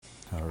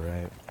All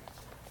right.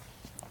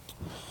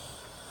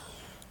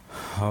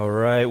 All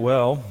right.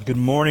 Well, good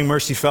morning,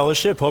 Mercy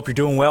Fellowship. Hope you're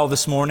doing well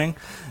this morning.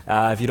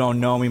 If you don't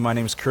know me, my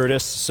name is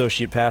Curtis,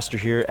 associate pastor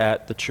here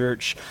at the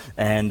church.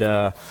 And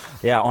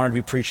honored to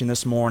be preaching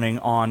this morning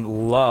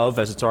on love,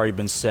 as it's already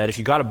been said. If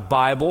you got a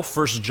Bible,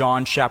 1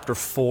 John chapter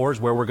 4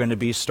 is where we're going to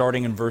be,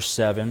 starting in verse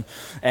 7.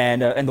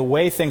 And the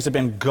way things have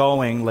been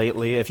going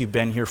lately, if you've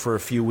been here for a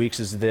few weeks,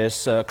 is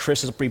this.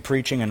 Chris will be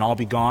preaching and I'll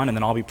be gone, and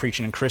then I'll be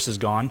preaching and Chris is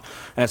gone.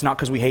 And it's not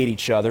because we hate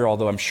each other,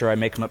 although I'm sure I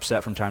make him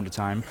upset from time to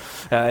time.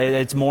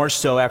 It's more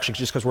so actually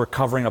just because we're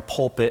covering a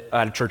pulpit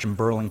at a church in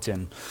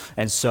Burlington.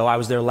 And so I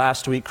was there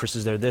last week, Chris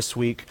is there this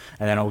week,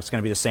 and then it's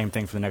going to be the same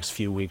thing for the next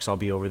few weeks. I'll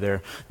be over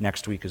there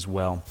next week as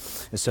well.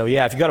 And so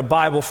if you got a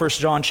Bible, 1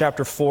 John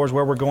chapter 4 is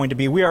where we're going to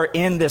be. We are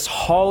in this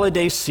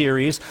holiday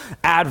series,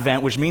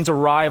 Advent, which means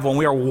arrival, and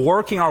we are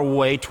working our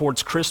way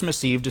towards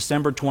Christmas Eve,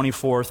 December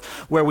 24th,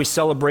 where we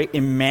celebrate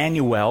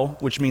Emmanuel,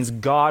 which means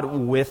God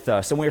with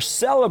us. And we are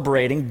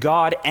celebrating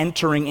God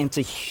entering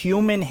into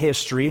human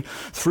history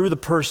through the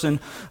person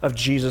of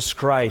Jesus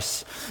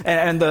Christ.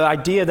 And the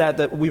idea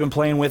that we've been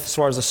playing with as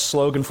far as the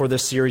slogan for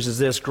this series is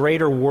this: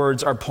 greater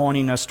words are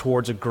pointing us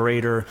towards a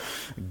greater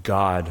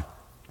God.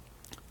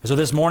 So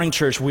this morning,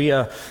 church,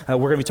 we're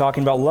going to be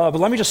talking about love. But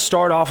let me just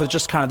start off with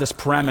just kind of this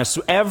premise.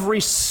 So every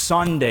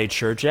Sunday,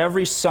 church,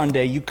 every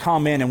Sunday you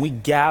come in and we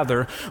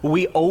gather,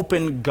 we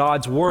open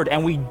God's Word.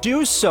 And we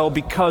do so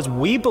because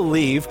we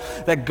believe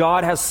that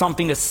God has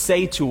something to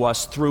say to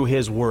us through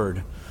His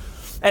Word.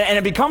 And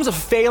it becomes a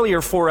failure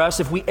for us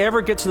if we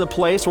ever get to the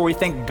place where we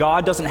think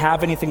God doesn't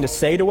have anything to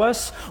say to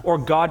us, or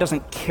God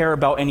doesn't care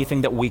about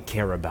anything that we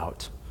care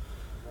about.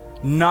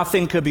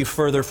 Nothing could be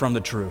further from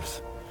the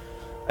truth.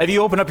 If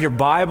you open up your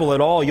Bible at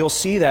all, you'll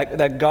see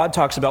that God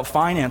talks about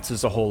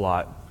finances a whole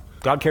lot.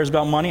 God cares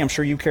about money. I'm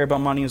sure you care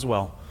about money as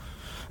well.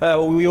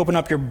 When we open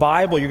up your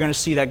Bible, you're going to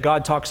see that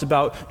God talks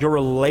about your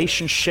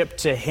relationship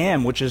to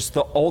Him, which is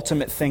the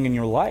ultimate thing in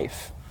your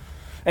life.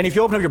 And if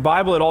you open up your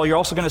Bible at all, you're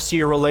also going to see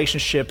your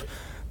relationship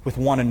with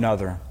one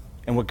another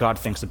and what God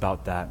thinks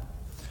about that.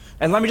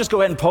 And let me just go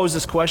ahead and pose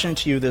this question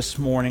to you this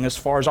morning as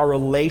far as our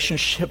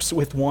relationships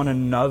with one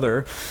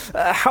another.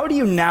 How do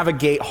you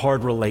navigate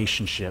hard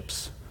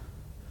relationships?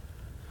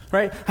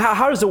 Right?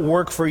 How does it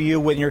work for you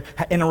when you're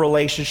in a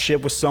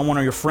relationship with someone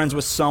or you're friends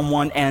with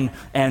someone and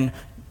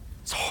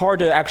it's hard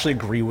to actually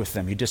agree with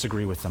them? You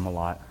disagree with them a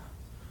lot.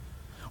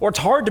 Or it's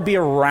hard to be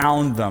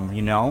around them,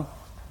 you know?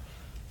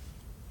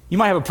 You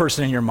might have a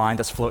person in your mind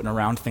that's floating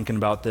around thinking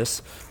about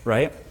this,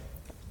 right?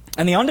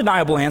 And the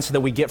undeniable answer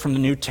that we get from the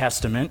New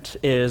Testament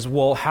is,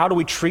 well, how do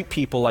we treat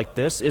people like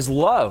this? Is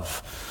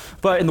love.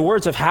 But in the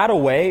words of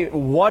Hathaway,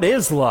 what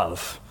is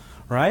love,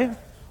 right?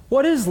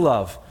 What is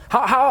love?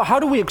 How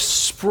do we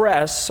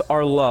express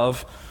our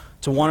love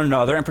to one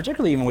another, and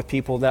particularly even with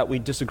people that we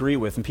disagree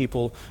with and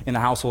people in the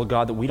household of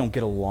God that we don't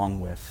get along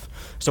with?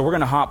 So we're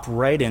going to hop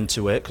right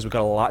into it because we've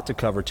got a lot to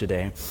cover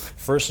today.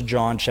 1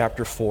 John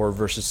chapter 4,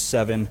 verses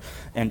 7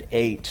 and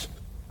 8.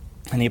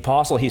 And the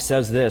apostle, he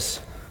says this.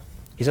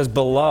 He says,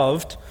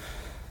 "Beloved,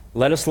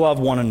 let us love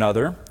one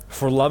another,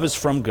 for love is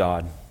from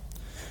God.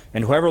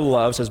 And whoever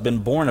loves has been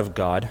born of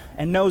God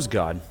and knows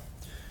God.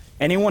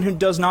 Anyone who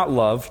does not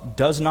love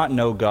does not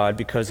know God,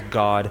 because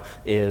God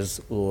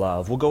is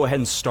love." We'll go ahead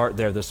and start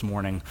there this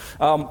morning.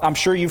 I'm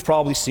sure you've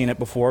probably seen it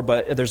before,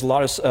 but there's a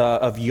lot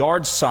of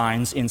yard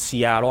signs in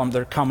Seattle.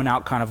 They're coming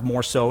out kind of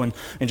more so in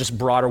just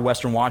broader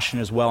Western Washington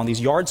as well. And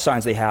these yard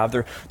signs they have,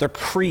 they're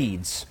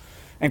creeds.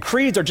 And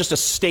creeds are just a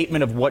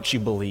statement of what you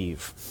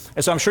believe.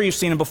 And so I'm sure you've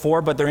seen them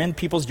before, but they're in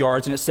people's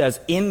yards, and it says,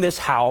 "In this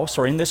house,"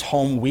 or "In this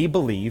home we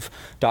believe," ...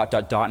 and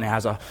it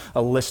has a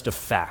list of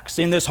facts.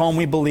 In this home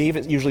we believe,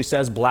 it usually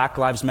says Black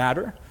Lives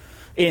Matter.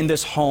 In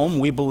this home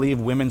we believe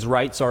women's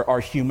rights are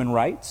human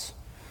rights.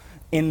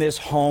 In this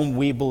home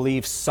we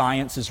believe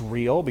science is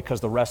real,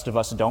 because the rest of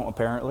us don't,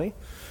 apparently.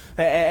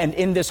 And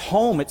in this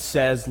home it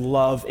says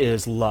love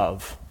is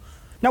love.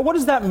 Now what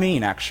does that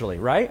mean, actually,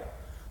 right?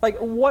 Like,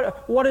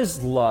 what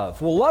is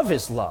love? Well, love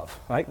is love,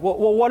 right?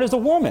 Well, what is a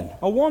woman?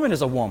 A woman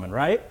is a woman,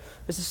 right?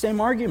 It's the same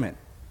argument.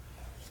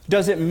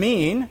 Does it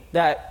mean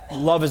that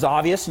love is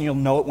obvious and you'll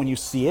know it when you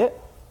see it?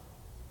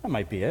 That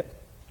might be it.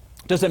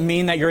 Does it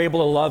mean that you're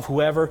able to love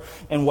whoever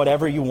and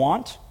whatever you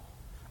want?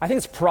 I think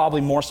it's probably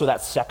more so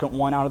that second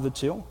one out of the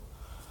two.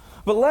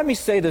 But let me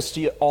say this to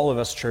you, all of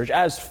us, church.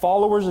 As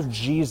followers of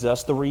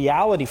Jesus, the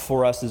reality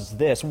for us is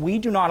this: we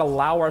do not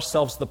allow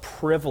ourselves the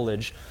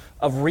privilege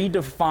of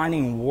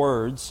redefining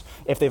words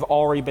if they've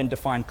already been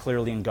defined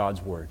clearly in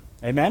God's Word.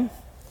 Amen?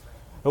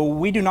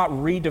 We do not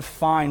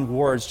redefine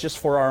words just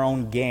for our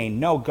own gain.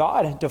 No,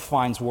 God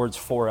defines words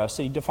for us.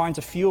 He defines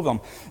a few of them.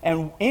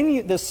 And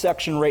in this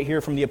section right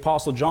here from the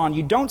Apostle John,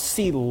 you don't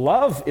see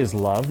love is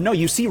love. No,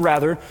 you see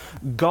rather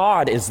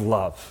God is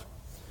love.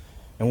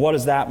 And what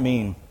does that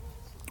mean?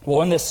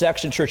 Well, in this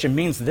section, church, it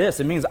means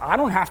this. It means I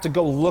don't have to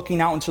go looking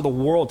out into the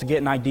world to get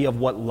an idea of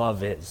what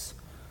love is.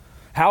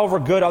 However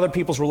good other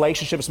people's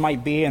relationships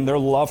might be and their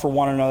love for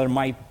one another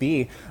might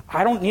be,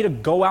 I don't need to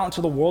go out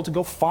into the world to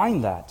go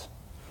find that.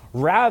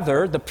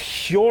 Rather, the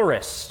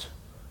purest,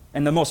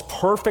 And the most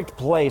perfect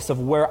place of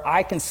where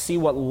I can see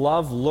what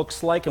love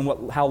looks like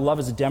and how love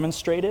is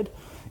demonstrated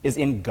is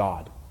in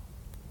God.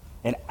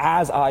 And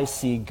as I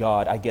see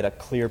God, I get a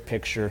clear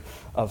picture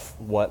of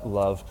what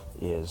love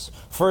is.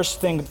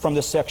 First thing from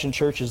this section,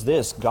 church, is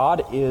this: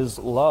 God is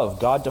love.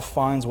 God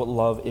defines what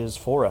love is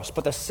for us.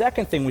 But the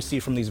second thing we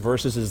see from these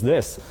verses is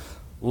this: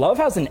 love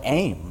has an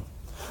aim.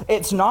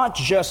 It's not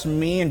just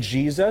me and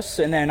Jesus,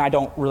 and then I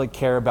don't really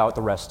care about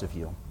the rest of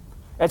you.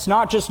 It's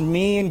not just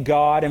me and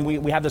God, and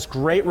we have this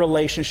great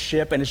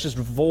relationship, and it's just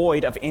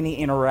void of any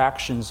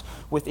interactions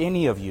with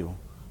any of you.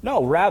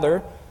 No,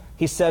 rather,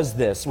 he says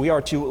this: we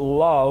are to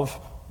love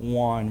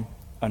one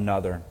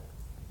another.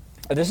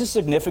 This is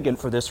significant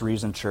for this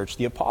reason, church.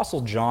 The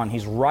Apostle John,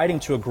 he's writing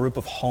to a group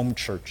of home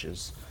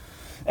churches.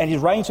 And he's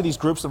writing to these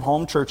groups of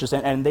home churches,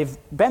 and they've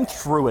been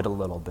through it a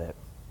little bit.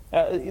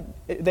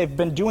 They've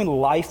been doing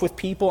life with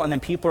people, and then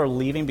people are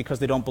leaving because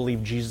they don't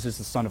believe Jesus is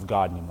the Son of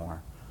God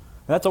anymore.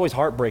 And that's always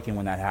heartbreaking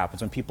when that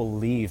happens, when people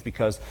leave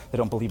because they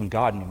don't believe in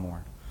God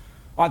anymore.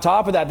 On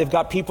top of that, they've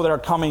got people that are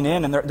coming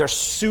in, and they're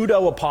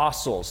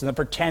pseudo-apostles, and they're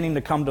pretending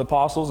to come to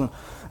apostles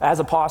as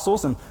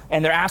apostles,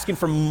 and they're asking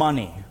for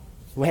money.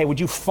 Hey, would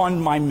you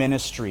fund my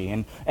ministry?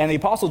 And the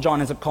Apostle John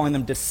ends up calling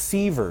them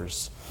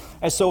deceivers.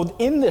 And so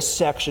in this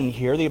section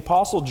here, the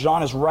Apostle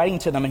John is writing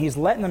to them, and he's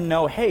letting them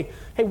know, hey,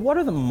 what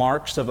are the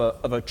marks of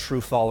a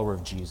true follower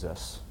of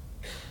Jesus?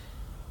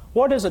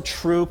 What does a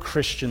true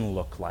Christian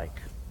look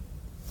like?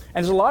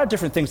 And there's a lot of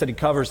different things that he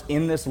covers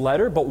in this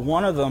letter, but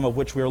one of them of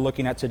which we are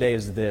looking at today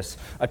is this: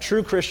 a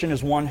true Christian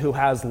is one who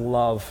has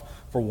love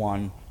for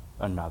one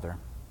another.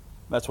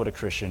 That's what a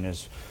Christian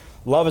is.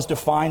 Love is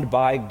defined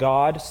by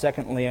God.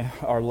 Secondly,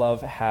 our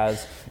love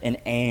has an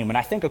aim. And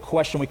I think a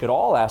question we could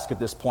all ask at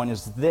this point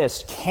is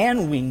this: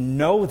 can we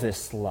know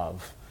this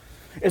love?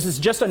 Is this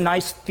just a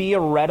nice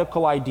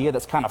theoretical idea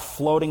that's kind of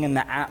floating in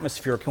the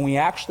atmosphere? Can we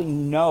actually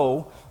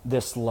know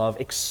this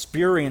love,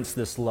 experience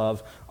this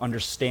love,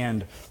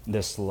 understand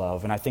this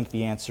love? And I think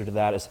the answer to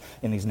that is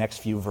in these next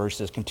few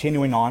verses.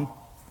 Continuing on,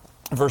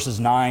 verses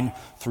 9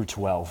 through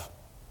 12.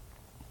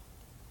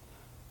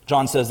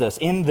 John says this: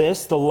 in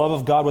this, the love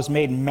of God was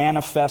made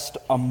manifest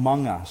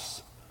among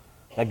us,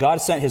 that God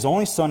sent his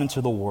only Son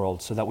into the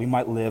world so that we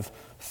might live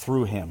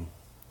through him.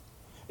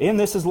 In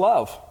this is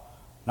love,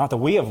 not that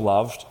we have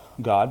loved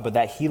God, but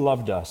that he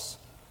loved us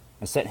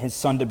and sent his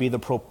Son to be the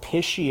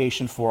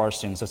propitiation for our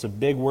sins. That's a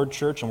big word,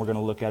 church, and we're going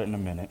to look at it in a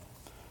minute.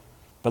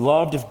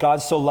 Beloved, if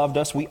God so loved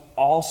us, we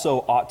also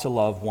ought to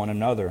love one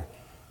another.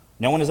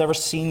 No one has ever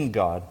seen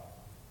God.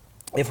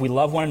 If we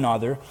love one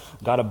another,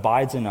 God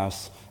abides in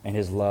us, and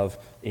his love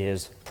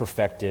is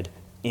perfected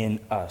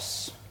in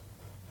us.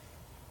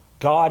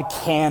 God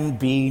can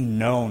be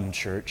known,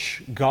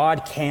 church.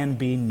 God can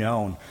be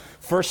known.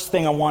 First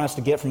thing I want us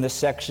to get from this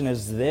section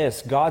is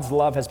this: God's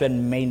love has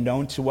been made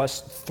known to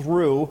us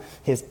through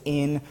his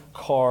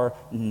incarnation.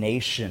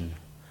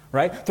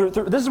 Right?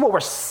 This is what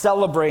we're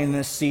celebrating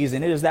this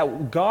season. It is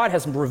that God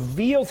has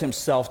revealed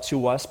himself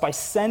to us by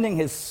sending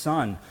his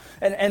Son.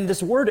 And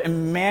this word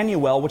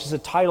Emmanuel, which is a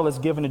title that's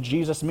given to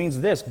Jesus,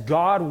 means this: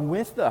 God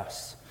with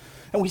us.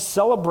 And we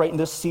celebrate in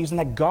this season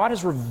that God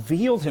has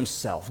revealed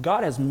himself.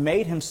 God has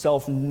made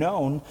himself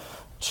known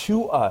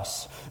to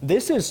us.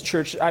 This is,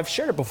 church, I've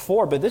shared it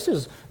before, but this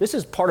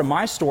is part of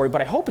my story,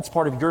 but I hope it's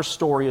part of your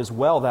story as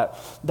well,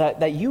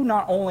 that you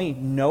not only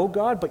know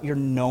God, but you're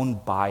known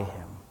by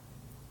him.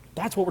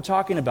 That's what we're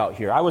talking about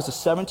here. I was a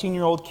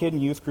 17-year-old kid in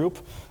youth group.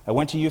 I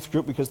went to youth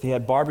group because they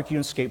had barbecue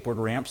and skateboard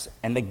ramps,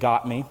 and they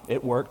got me.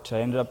 It worked.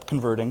 I ended up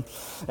converting,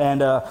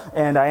 and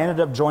I ended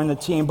up joining the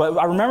team. But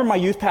I remember my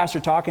youth pastor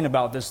talking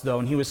about this, though,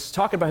 and he was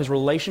talking about his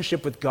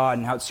relationship with God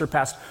and how it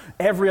surpassed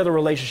every other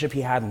relationship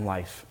he had in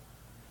life.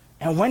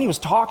 And when he was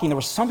talking, there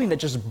was something that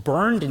just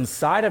burned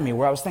inside of me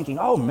where I was thinking,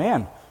 oh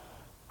man,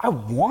 I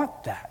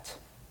want that.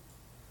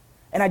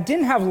 And I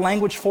didn't have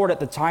language for it at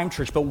the time,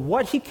 church, but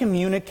what he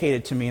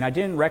communicated to me, and I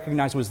didn't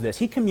recognize, was this.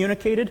 He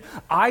communicated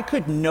I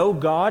could know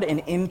God,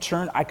 and in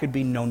turn, I could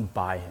be known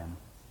by him.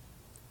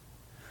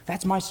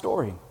 That's my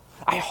story.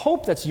 I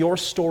hope that's your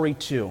story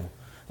too.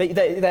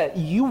 That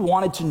you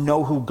wanted to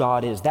know who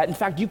God is. That, in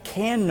fact, you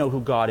can know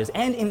who God is.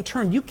 And in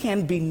turn, you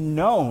can be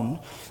known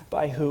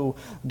by who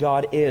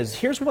God is.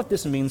 Here's what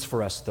this means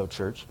for us, though,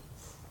 church.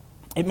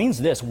 It means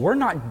this: we're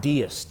not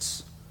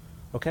deists,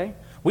 okay?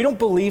 We don't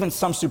believe in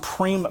some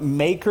supreme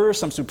maker,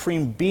 some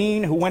supreme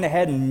being who went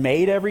ahead and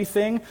made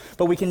everything,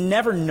 but we can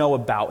never know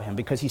about him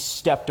because he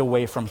stepped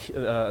away from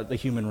the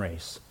human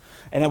race.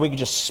 And then we can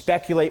just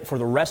speculate for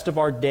the rest of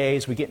our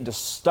days. We get into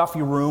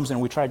stuffy rooms and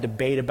we try to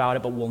debate about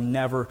it, but we'll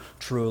never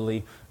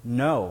truly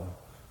know.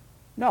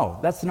 No,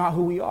 that's not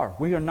who we are.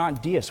 We are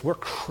not deists. We're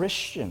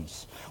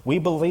Christians. We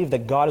believe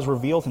that God has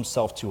revealed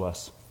himself to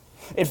us.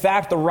 In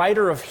fact, the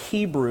writer of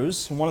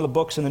Hebrews, one of the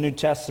books in the New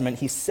Testament,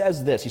 he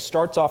says this. He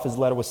starts off his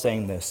letter with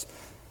saying this: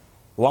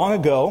 long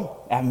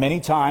ago, at many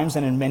times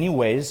and in many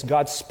ways,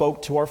 God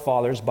spoke to our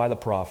fathers by the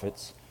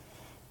prophets.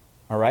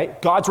 All right?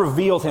 God's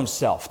revealed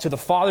himself to the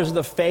fathers of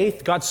the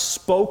faith. God's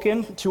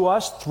spoken to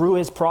us through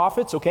his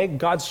prophets, okay?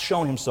 God's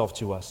shown himself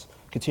to us.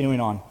 Continuing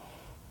on.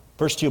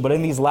 Verse 2, but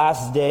in these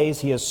last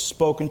days he has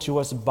spoken to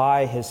us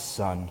by his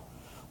Son,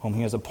 whom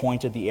he has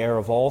appointed the heir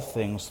of all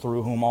things,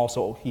 through whom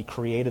also he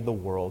created the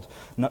world.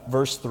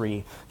 Verse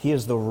 3, he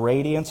is the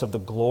radiance of the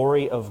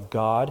glory of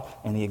God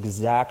and the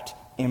exact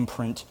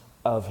imprint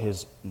of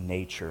his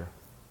nature.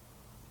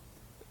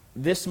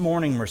 This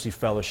morning, Mercy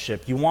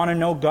Fellowship, you want to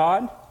know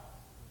God?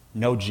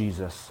 Know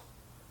Jesus.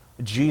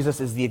 Jesus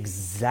is the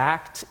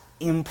exact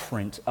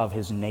imprint of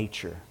his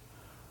nature.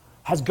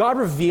 Has God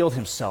revealed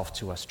himself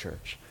to us,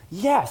 church?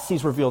 Yes,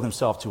 he's revealed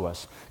himself to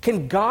us.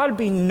 Can God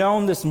be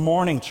known this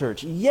morning,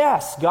 church?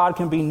 Yes, God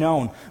can be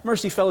known.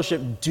 Mercy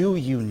Fellowship, do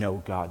you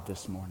know God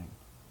this morning?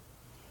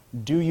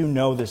 Do you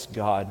know this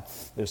God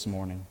this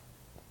morning?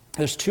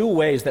 There's two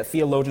ways that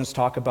theologians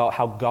talk about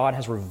how God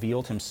has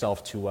revealed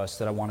himself to us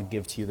that I want to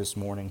give to you this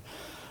morning.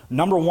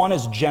 Number one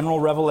is general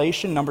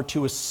revelation. Number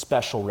two is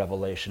special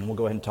revelation. We'll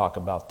go ahead and talk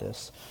about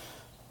this.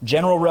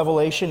 General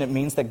revelation, it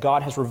means that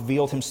God has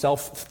revealed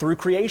himself through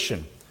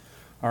creation.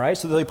 All right,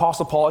 so the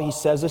Apostle Paul, he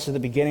says this at the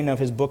beginning of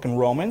his book in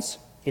Romans.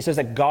 He says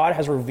that God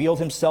has revealed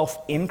himself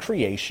in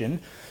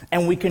creation,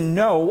 and we can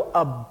know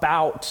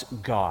about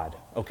God,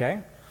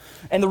 okay?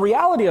 And the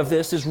reality of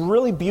this is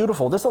really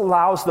beautiful. This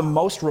allows the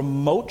most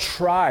remote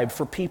tribe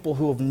for people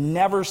who have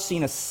never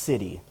seen a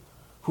city,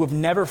 who have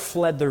never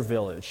fled their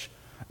village,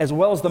 as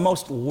well as the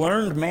most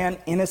learned man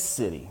in a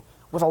city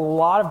with a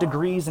lot of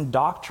degrees and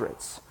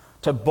doctorates,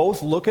 to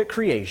both look at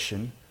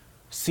creation,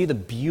 see the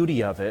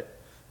beauty of it,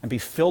 and be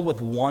filled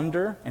with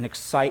wonder and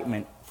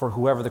excitement for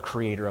whoever the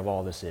creator of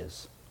all this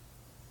is.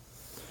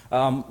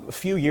 A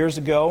few years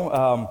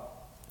ago,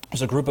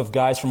 there's a group of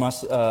guys from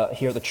us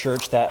here at the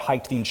church that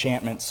hiked the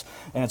Enchantments,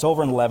 and it's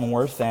over in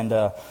Leavenworth, and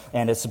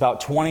it's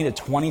about 20 to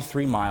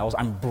 23 miles.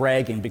 I'm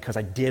bragging because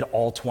I did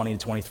all 20 to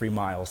 23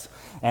 miles,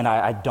 and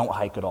I don't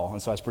hike at all,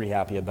 and so I was pretty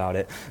happy about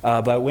it.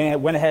 But we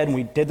went ahead and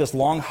we did this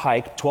long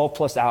hike, 12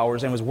 plus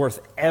hours, and it was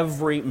worth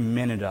every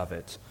minute of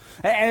it.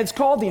 And it's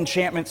called the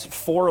Enchantments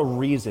for a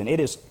reason. It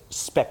is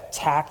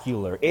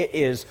spectacular. It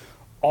is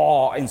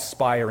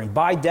awe-inspiring.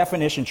 By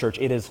definition, church,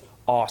 it is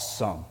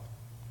awesome.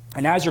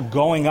 And as you're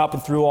going up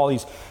and through all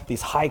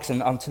these hikes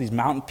and onto these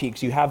mountain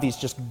peaks, you have these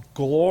just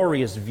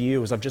glorious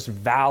views of just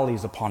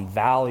valleys upon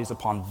valleys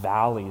upon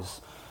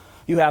valleys.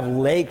 You have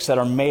lakes that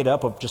are made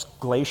up of just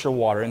glacier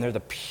water, and they're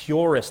the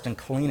purest and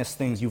cleanest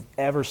things you've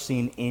ever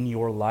seen in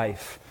your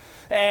life.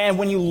 And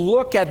when you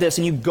look at this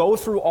and you go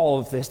through all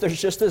of this, there's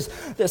just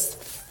this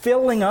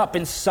filling up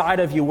inside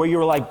of you where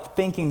you're like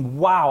thinking,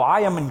 wow,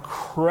 I am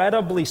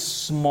incredibly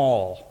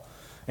small.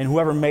 And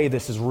whoever made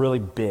this is really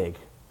big,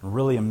 and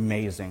really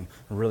amazing,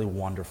 and really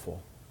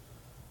wonderful.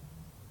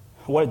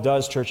 What it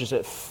does, church, is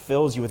it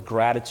fills you with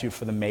gratitude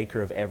for the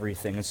maker of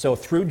everything. And so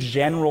through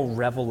general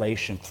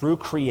revelation, through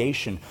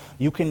creation,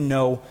 you can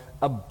know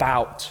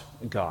about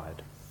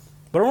God.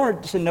 But in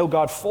order to know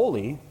God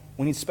fully,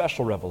 we need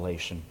special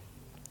revelation.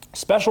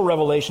 Special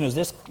revelation is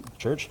this,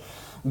 church.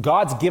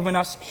 God's given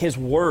us his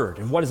word.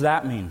 And what does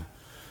that mean?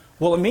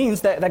 Well, it means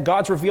that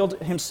God's revealed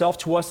himself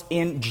to us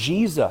in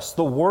Jesus,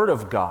 the word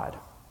of God.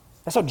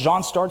 That's how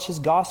John starts his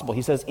gospel.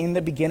 He says, in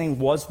the beginning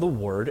was the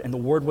Word, and the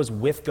Word was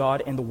with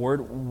God, and the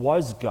Word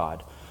was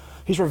God.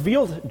 He's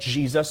revealed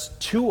Jesus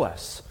to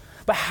us.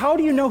 But how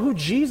do you know who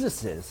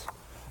Jesus is?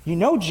 You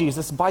know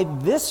Jesus by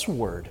this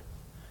word.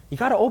 You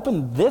got to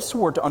open this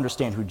word to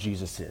understand who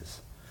Jesus is.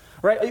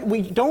 Right?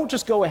 We don't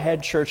just go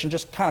ahead, church, and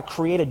just kind of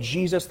create a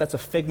Jesus that's a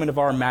figment of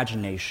our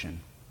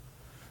imagination.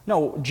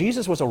 No,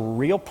 Jesus was a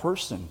real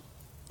person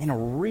in a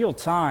real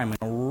time, in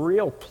a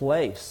real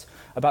place,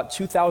 about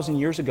 2,000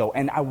 years ago.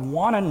 And I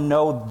want to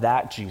know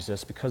that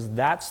Jesus because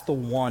that's the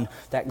one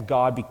that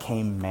God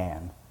became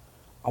man.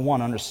 I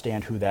want to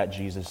understand who that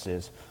Jesus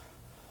is.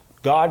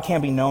 God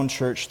can be known,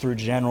 church, through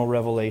general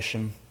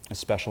revelation and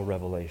special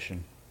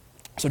revelation.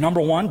 So number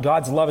one,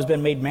 God's love has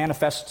been made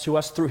manifest to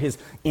us through his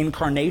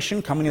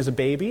incarnation, coming as a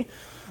baby.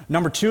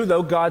 Number two,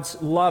 though,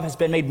 God's love has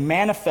been made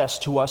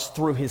manifest to us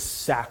through his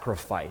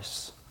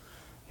sacrifice.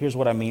 Here's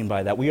what I mean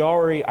by that.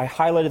 I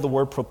highlighted the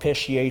word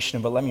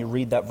propitiation, but let me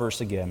read that verse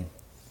again.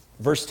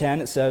 Verse 10,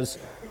 it says,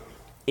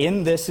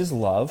 in this is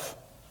love,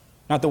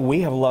 not that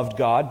we have loved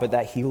God, but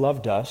that he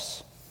loved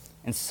us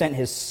and sent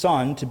his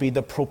Son to be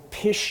the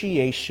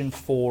propitiation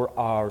for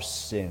our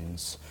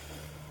sins.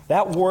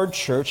 That word,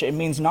 church, it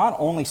means not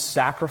only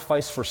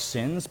sacrifice for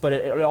sins, but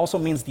it also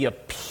means the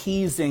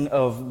appeasing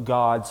of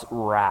God's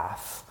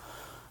wrath.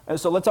 And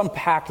so let's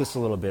unpack this a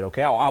little bit,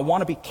 okay? I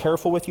want to be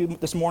careful with you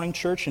this morning,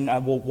 church, and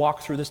we'll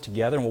walk through this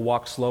together, and we'll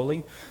walk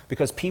slowly,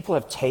 because people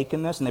have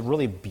taken this and they've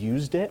really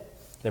abused it.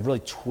 They've really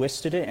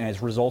twisted it, and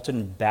it's resulted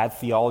in bad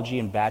theology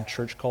and bad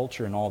church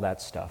culture and all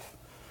that stuff.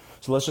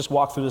 So let's just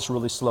walk through this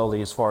really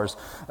slowly as far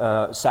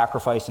as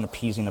sacrifice and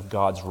appeasing of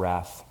God's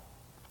wrath.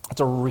 It's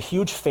a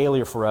huge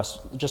failure for us.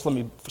 Just let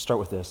me start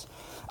with this.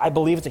 I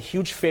believe it's a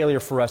huge failure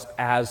for us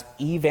as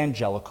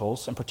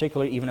evangelicals, and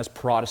particularly even as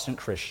Protestant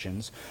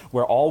Christians,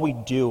 where all we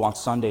do on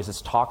Sundays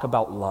is talk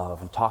about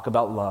love and talk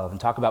about love and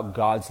talk about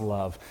God's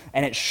love.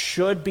 And it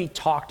should be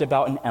talked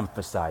about and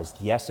emphasized.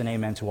 Yes and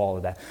amen to all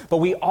of that. But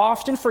we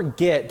often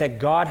forget that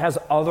God has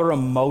other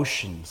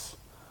emotions.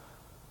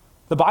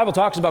 The Bible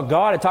talks about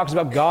God, it talks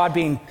about God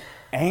being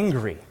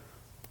angry.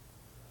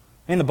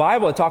 In the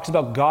Bible, it talks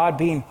about God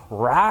being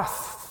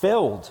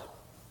wrath-filled.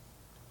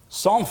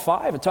 Psalm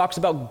 5, it talks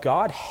about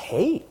God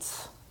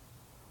hates.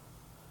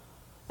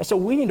 And so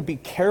we need to be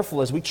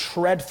careful as we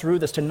tread through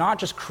this to not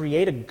just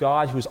create a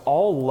God who's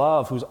all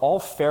love, who's all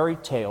fairy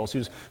tales,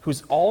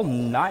 who's all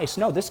nice.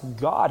 No, this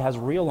God has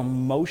real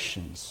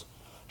emotions,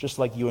 just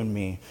like you and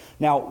me.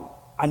 Now,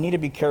 I need to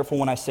be careful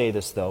when I say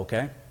this, though,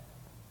 okay?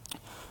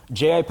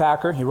 J.I.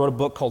 Packer, he wrote a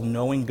book called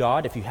Knowing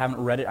God. If you haven't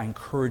read it, I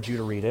encourage you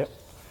to read it.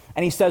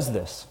 And he says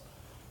this.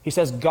 He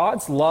says,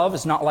 God's love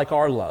is not like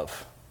our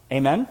love.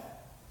 Amen?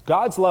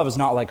 God's love is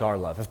not like our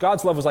love. If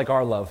God's love was like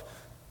our love,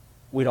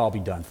 we'd all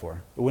be done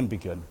for. It wouldn't be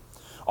good.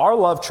 Our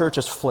love, church,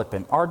 is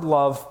flippant. Our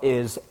love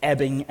is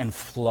ebbing and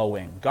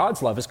flowing.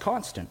 God's love is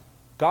constant.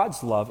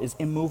 God's love is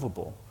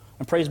immovable.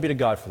 And praise be to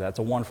God for that. It's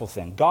a wonderful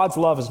thing. God's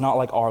love is not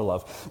like our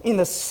love. In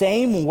the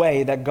same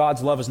way that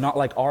God's love is not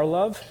like our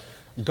love,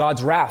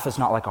 God's wrath is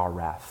not like our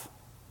wrath.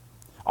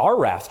 Our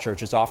wrath,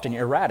 church, is often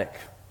erratic.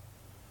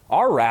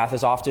 Our wrath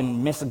is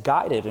often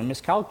misguided and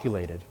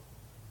miscalculated.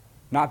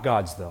 Not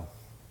God's, though.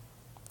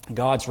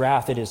 God's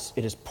wrath, it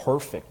is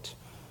perfect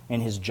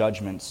in his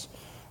judgments.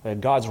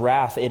 God's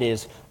wrath, it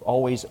is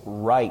always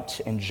right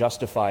and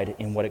justified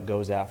in what it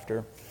goes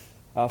after.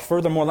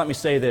 Furthermore, let me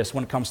say this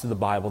when it comes to the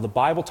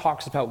Bible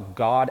talks about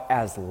God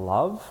as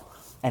love,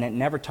 and it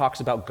never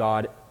talks about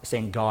God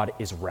saying God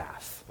is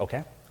wrath,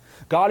 okay?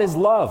 God is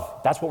love.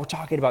 That's what we're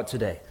talking about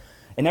today.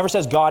 It never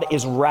says God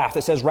is wrath.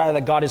 It says rather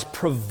that God is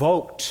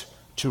provoked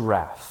to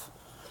wrath.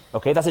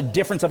 Okay, that's a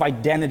difference of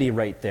identity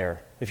right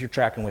there, if you're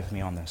tracking with me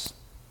on this.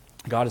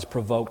 God is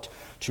provoked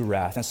to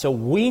wrath. And so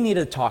we need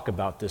to talk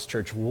about this,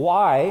 church.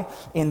 Why,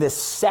 in this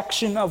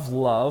section of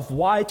love,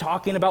 why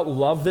talking about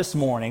love this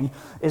morning,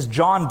 is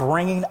John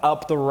bringing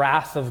up the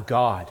wrath of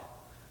God?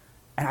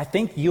 And I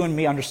think you and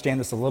me understand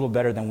this a little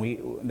better than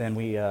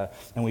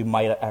we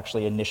might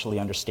actually initially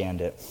understand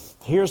it.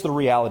 Here's the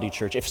reality,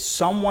 church. If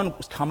someone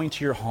is coming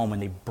to your home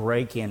and they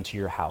break into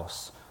your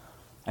house,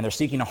 and they're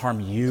seeking to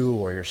harm you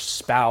or your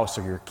spouse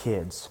or your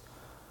kids,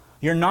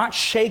 you're not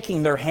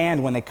shaking their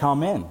hand when they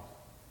come in.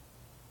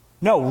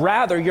 No,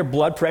 rather, your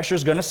blood pressure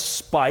is going to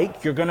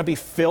spike, you're going to be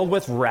filled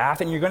with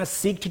wrath, and you're going to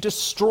seek to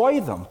destroy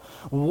them.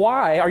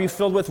 Why are you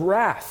filled with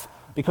wrath?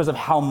 Because of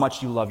how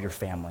much you love your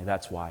family.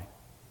 That's why.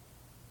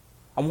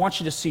 I want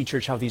you to see,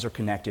 church, how these are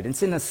connected.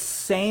 It's in the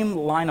same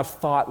line of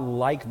thought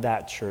like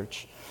that,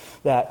 church,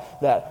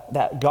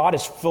 that God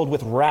is filled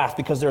with wrath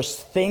because there's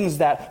things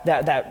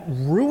that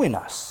ruin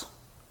us.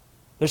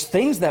 There's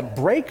things that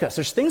break us.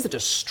 There's things that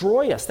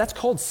destroy us. That's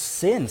called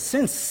sin.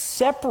 Sin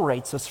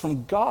separates us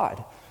from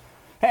God.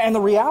 And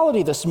the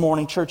reality this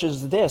morning, church,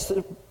 is this.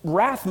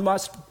 Wrath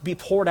must be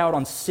poured out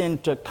on sin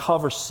to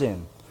cover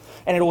sin.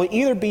 And it will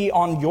either be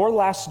on your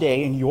last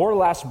day, in your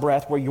last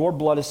breath, where your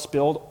blood is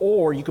spilled,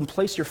 or you can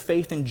place your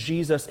faith in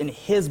Jesus and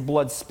his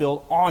blood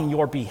spilled on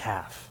your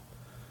behalf.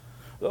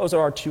 Those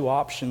are our two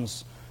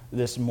options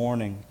this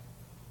morning.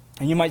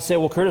 And you might say,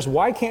 well, Curtis,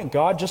 why can't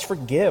God just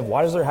forgive?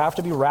 Why does there have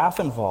to be wrath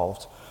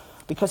involved?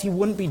 Because he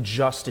wouldn't be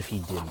just if he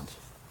didn't.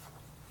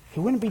 He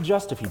wouldn't be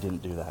just if he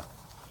didn't do that.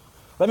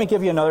 Let me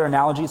give you another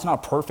analogy. It's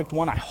not a perfect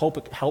one. I hope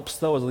it helps,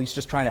 though, at least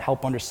just trying to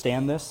help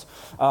understand this.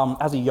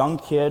 As a young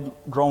kid,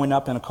 growing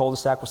up in a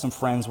cul-de-sac with some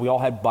friends, we all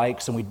had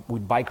bikes, and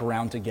we'd bike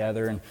around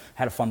together and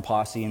had a fun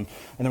posse. And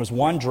there was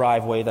one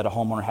driveway that a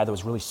homeowner had that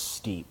was really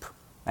steep.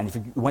 And if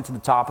you went to the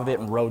top of it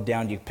and rode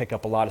down, you pick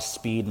up a lot of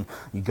speed, and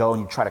you go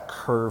and you try to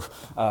curve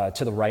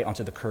to the right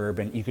onto the curb,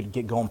 and you could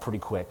get going pretty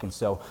quick. And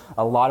so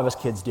a lot of us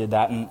kids did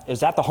that. And it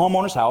was at the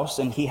homeowner's house,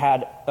 and he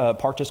had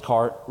parked his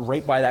car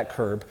right by that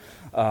curb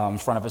in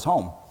front of his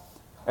home.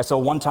 And so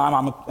one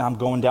time I'm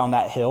going down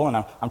that hill, and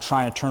I'm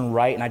trying to turn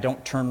right, and I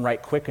don't turn right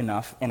quick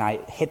enough, and I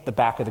hit the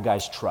back of the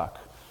guy's truck.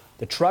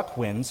 The truck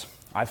wins.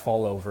 I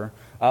fall over,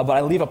 but I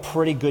leave a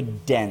pretty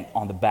good dent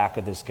on the back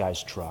of this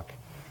guy's truck.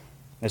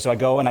 And so I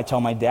go and I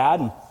tell my dad,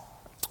 and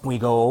we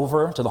go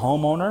over to the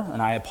homeowner,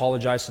 and I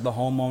apologize to the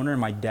homeowner, and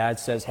my dad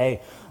says,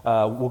 hey,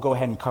 we'll go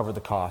ahead and cover the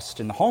cost.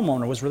 And the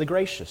homeowner was really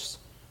gracious.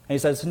 And he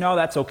says, no,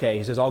 that's okay.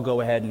 He says, I'll go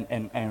ahead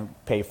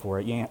and pay for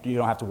it. You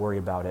don't have to worry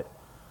about it.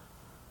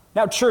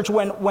 Now, church,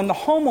 when the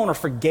homeowner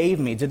forgave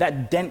me, did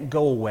that dent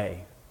go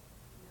away?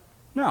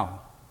 No,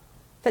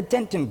 that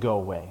dent didn't go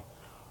away.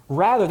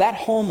 Rather, that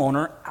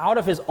homeowner, out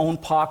of his own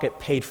pocket,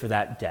 paid for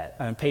that debt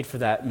and paid for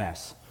that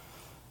mess.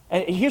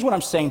 And here's what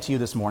I'm saying to you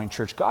this morning,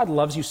 church. God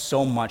loves you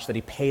so much that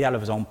he paid out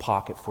of his own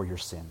pocket for your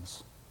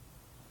sins.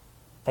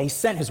 That he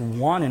sent his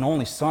one and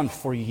only Son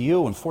for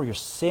you and for your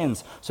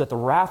sins so that the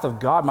wrath of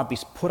God might be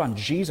put on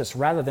Jesus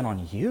rather than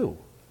on you.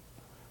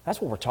 That's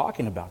what we're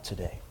talking about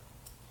today.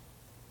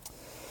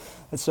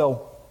 And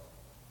so,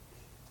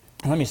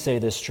 let me say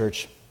this,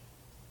 church.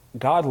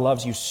 God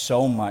loves you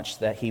so much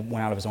that he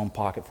went out of his own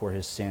pocket for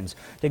his sins.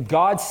 Did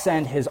God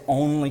send his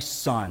only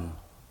Son?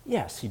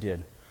 Yes, he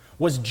did.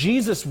 Was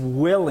Jesus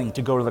willing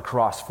to go to the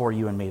cross for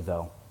you and me,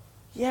 though?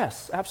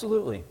 Yes,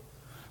 absolutely.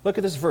 Look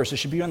at this verse. It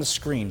should be on the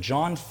screen.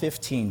 John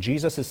 15.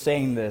 Jesus is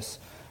saying this.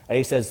 And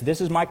he says,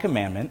 this is my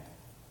commandment,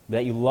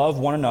 that you love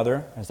one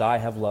another as I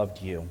have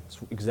loved you. That's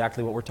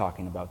exactly what we're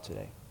talking about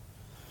today.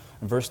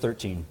 In verse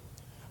 13,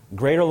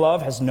 greater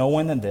love has no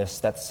one than this,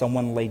 that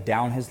someone lay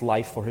down his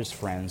life for his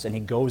friends. And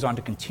he goes on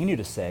to continue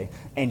to say,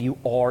 and you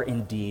are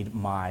indeed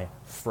my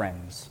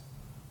friends.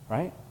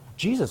 Right?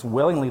 Jesus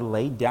willingly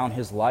laid down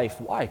his life.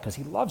 Why? Because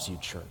he loves you,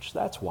 church.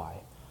 That's why.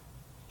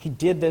 He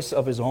did this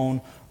of his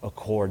own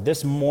accord.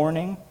 This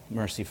morning,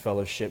 Mercy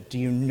Fellowship, do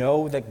you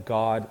know that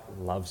God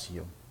loves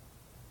you?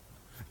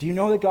 Do you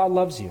know that God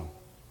loves you?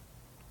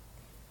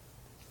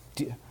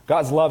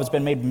 God's love has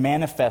been made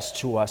manifest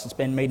to us. It's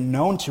been made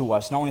known to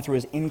us, not only through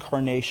his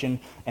incarnation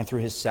and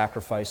through his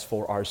sacrifice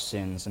for our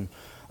sins. And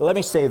let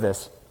me say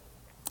this.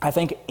 I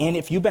think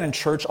if you've been in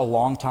church a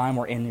long time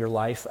or in your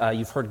life,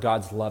 you've heard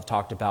God's love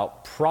talked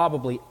about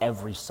probably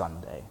every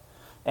Sunday.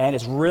 And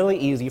it's really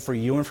easy for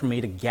you and for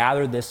me to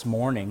gather this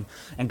morning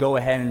and go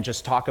ahead and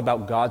just talk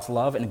about God's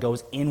love, and it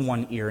goes in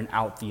one ear and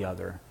out the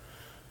other.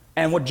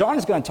 And what John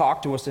is going to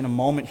talk to us in a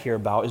moment here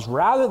about is,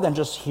 rather than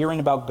just hearing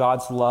about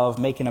God's love,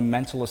 making a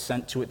mental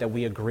assent to it that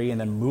we agree, and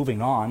then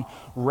moving on,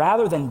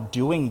 rather than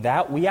doing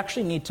that, we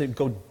actually need to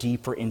go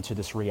deeper into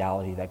this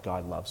reality that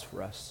God loves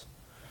for us.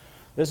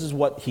 This is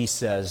what he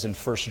says in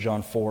 1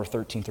 John 4,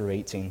 13 through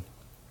 18.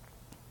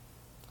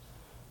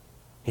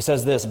 He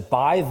says this,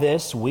 by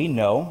this we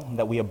know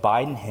that we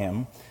abide in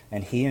him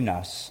and he in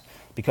us,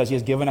 because he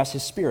has given us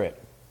his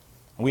Spirit.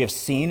 And we have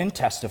seen and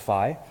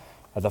testify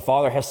that the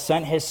Father has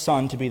sent his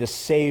Son to be the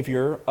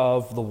Savior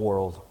of the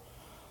world.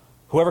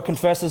 Whoever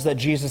confesses that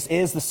Jesus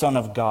is the Son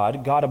of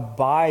God, God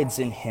abides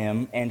in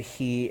him and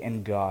he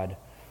in God.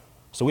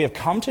 So we have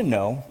come to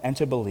know and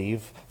to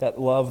believe that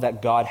love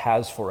that God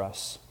has for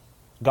us.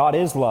 God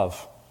is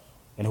love,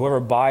 and whoever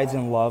abides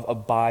in love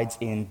abides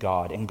in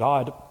God, and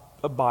God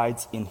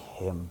abides in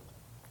him.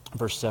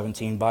 Verse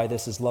 17, by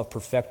this is love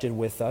perfected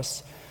with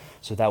us,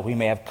 so that we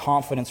may have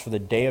confidence for the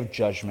day of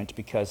judgment,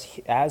 because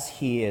as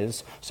he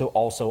is, so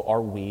also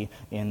are we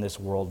in this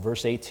world.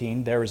 Verse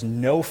 18, there is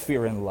no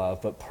fear in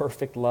love, but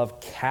perfect love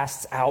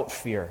casts out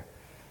fear.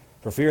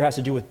 For fear has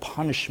to do with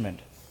punishment,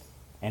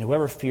 and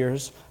whoever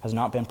fears has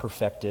not been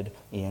perfected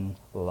in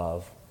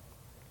love.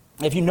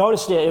 If you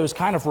noticed it was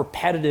kind of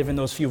repetitive in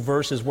those few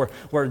verses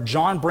where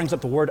John brings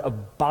up the word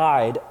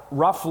abide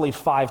roughly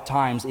 5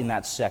 times in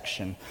that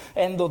section.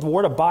 And the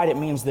word abide, it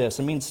means this.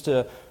 It means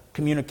to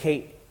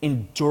communicate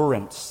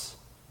endurance.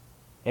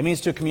 It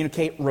means to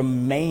communicate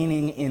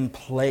remaining in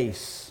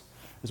place,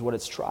 is what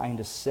it's trying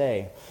to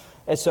say.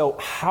 And so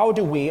how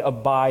do we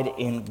abide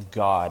in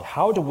God?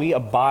 How do we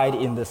abide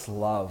in this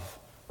love?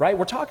 Right?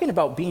 We're talking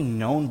about being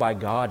known by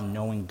God and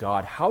knowing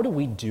God. How do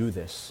we do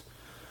this?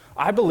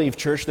 I believe,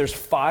 church, there's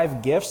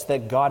 5 gifts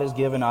that God has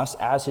given us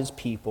as his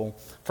people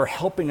for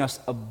helping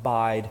us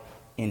abide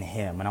in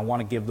him. And I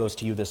want to give those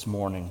to you this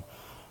morning.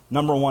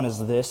 Number 1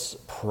 is this,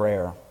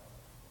 prayer.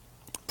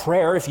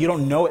 Prayer, if you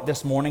don't know it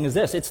this morning, is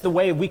this. It's the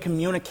way we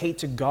communicate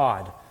to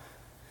God.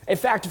 In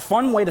fact, a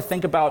fun way to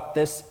think about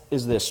this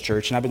is this,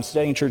 church. And I've been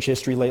studying church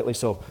history lately,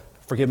 so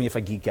forgive me if I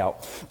geek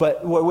out.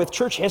 But with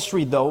church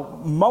history,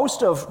 though,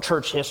 most of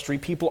church history,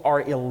 people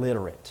are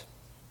illiterate.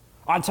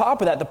 On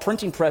top of that, the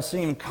printing press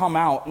didn't even come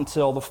out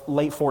until the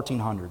late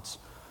 1400s.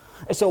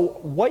 And so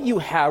what you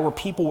had were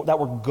people that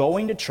were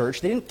going to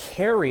church. They didn't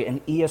carry an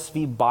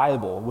ESV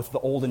Bible with the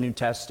Old and New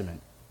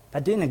Testament.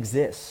 That didn't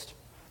exist.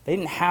 They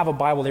didn't have a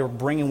Bible they were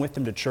bringing with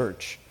them to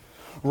church.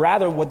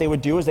 Rather, what they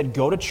would do is they'd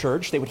go to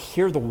church, they would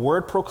hear the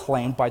word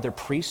proclaimed by their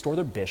priest or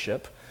their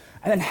bishop,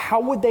 and then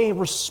how would they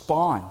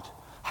respond?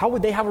 How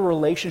would they have a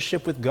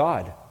relationship with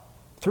God?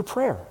 Through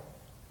prayer.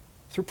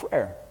 Through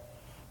prayer.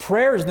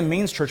 Prayer is the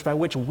means, church, by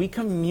which we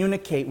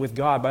communicate with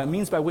God, by the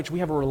means by which we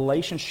have a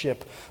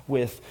relationship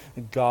with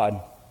God.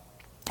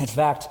 In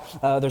fact,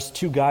 there's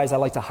 2 guys I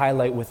like to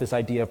highlight with this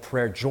idea of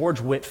prayer.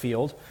 George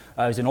Whitefield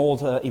is an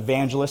old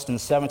evangelist in the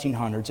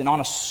 1700s, and on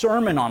a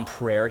sermon on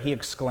prayer, he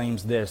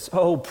exclaims this,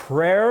 "Oh,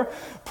 prayer,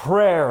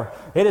 prayer,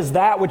 it is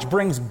that which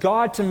brings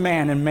God to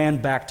man and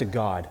man back to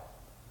God."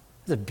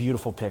 It's a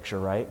beautiful picture,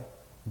 right?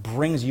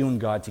 Brings you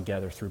and God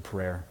together through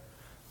prayer.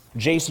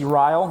 J.C.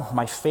 Ryle,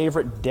 my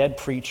favorite dead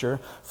preacher,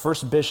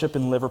 first bishop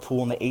in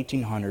Liverpool in the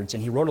 1800s,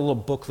 and he wrote a little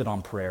booklet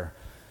on prayer.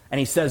 And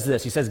he says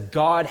this, he says,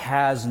 God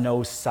has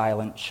no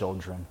silent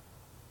children,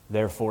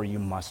 therefore you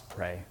must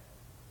pray.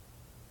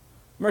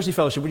 Mercy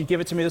Fellowship, would you give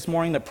it to me this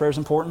morning that prayer is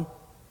important?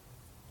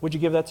 Would you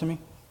give that to me?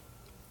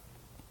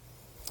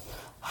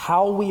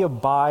 How we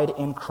abide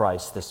in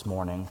Christ this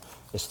morning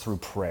is through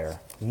prayer.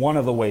 One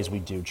of the ways we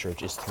do,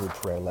 church, is through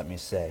prayer, let me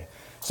say.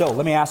 So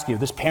let me ask you,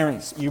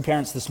 you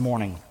parents this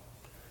morning,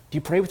 do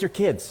you pray with your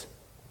kids?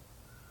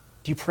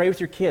 Do you pray with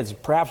your kids,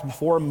 perhaps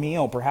before a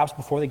meal, perhaps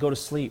before they go to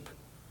sleep?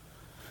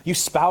 You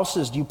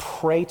spouses, do you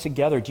pray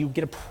together? Do you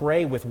get to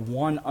pray with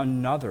one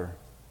another?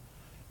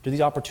 Do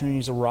these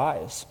opportunities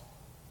arise?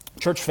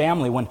 Church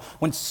family,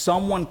 when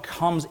someone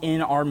comes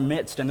in our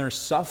midst and they're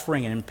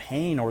suffering and in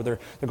pain, or they're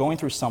going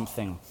through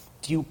something,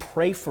 do you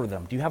pray for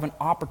them? Do you have an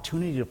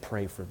opportunity to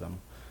pray for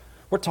them?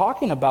 We're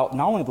talking about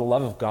not only the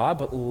love of God,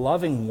 but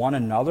loving one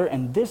another,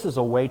 and this is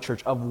a way,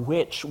 church, of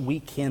which we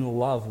can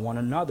love one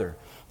another,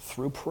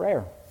 Through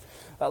prayer.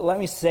 Let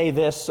me say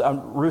this,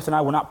 Ruth and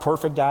I were not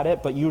perfect at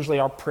it, but usually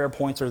our prayer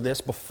points are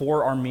this: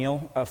 before our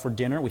meal for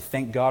dinner, we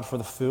thank God for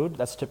the food.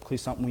 That's typically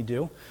something we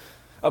do.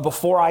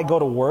 Before I go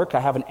to work, I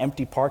have an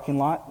empty parking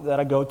lot that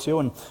I go to,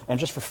 and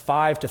just for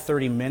 5 to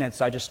 30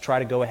 minutes, I just try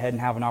to go ahead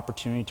and have an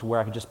opportunity to where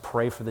I can just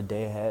pray for the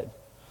day ahead.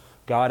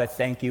 God, I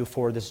thank you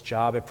for this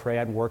job. I pray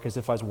I'd work as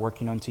if I was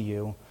working unto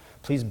you.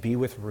 Please be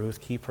with Ruth,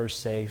 keep her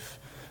safe.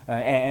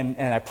 And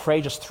I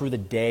pray just through the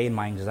day and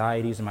my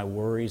anxieties and my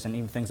worries and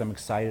even things I'm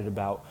excited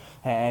about.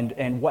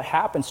 And what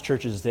happens,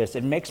 church, is this: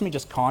 it makes me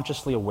just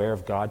consciously aware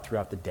of God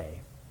throughout the day.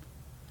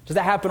 Does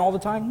that happen all the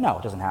time? No,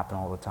 it doesn't happen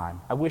all the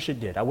time. I wish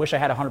it did. I wish I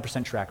had a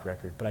 100% track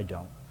record, but I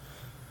don't.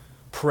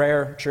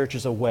 Prayer, church,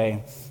 is a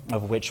way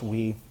of which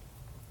we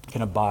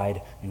can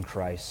abide in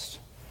Christ.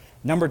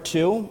 Number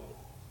 2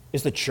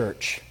 is the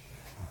church.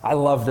 I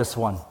love this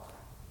one.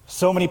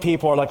 So many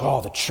people are like,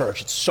 oh, the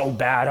church, it's so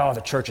bad. Oh,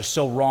 the church is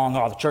so wrong.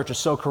 Oh, the church is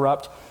so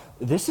corrupt.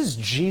 This is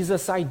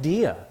Jesus'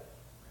 idea.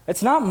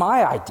 It's not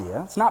my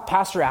idea. It's not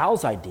Pastor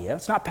Al's idea.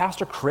 It's not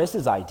Pastor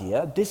Chris's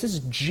idea. This is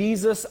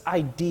Jesus'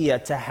 idea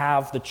to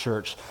have the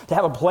church, to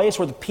have a place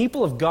where the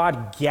people of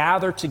God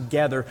gather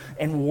together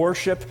and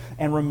worship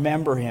and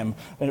remember him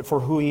for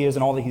who he is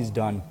and all that he's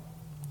done.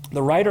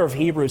 The writer of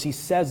Hebrews, he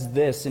says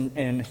this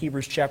in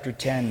Hebrews chapter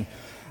 10.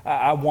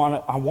 I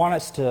want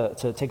us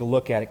to take a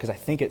look at it because I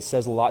think it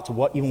says a lot to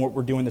what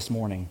we're doing this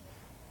morning.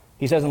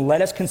 He says, and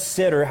let us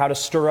consider how to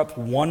stir up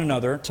one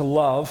another to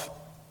love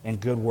and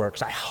good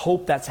works. I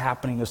hope that's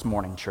happening this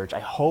morning, church.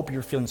 I hope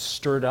you're feeling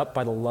stirred up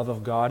by the love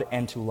of God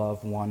and to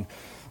love one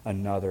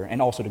another,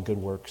 and also to good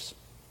works.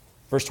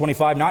 Verse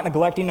 25, not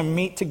neglecting to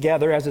meet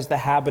together as is the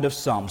habit of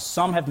some.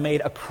 Some have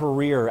made a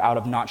career out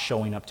of not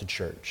showing up to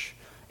church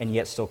and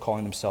yet still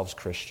calling themselves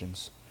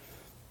Christians.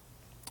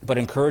 But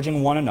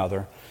encouraging one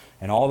another,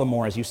 and all the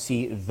more as you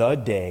see the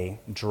day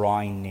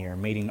drawing near,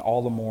 meaning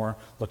all the more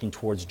looking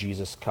towards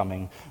Jesus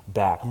coming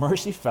back.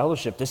 Mercy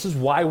Fellowship, this is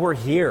why we're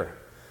here.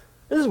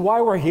 This is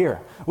why we're here.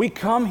 We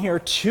come here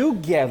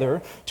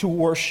together to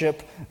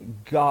worship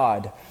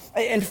God.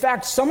 In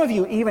fact, some of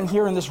you, even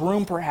here in this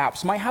room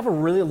perhaps, might have a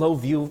really low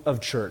view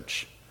of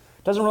church.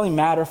 It doesn't really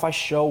matter if I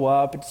show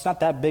up. It's not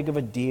that big of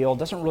a deal. It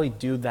doesn't really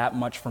do that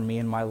much for me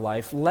in my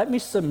life. Let me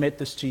submit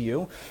this to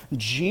you.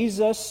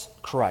 Jesus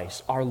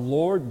Christ, our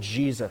Lord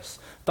Jesus,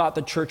 thought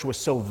the church was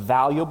so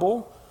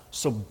valuable,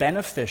 so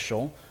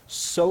beneficial,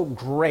 so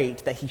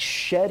great that he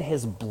shed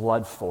his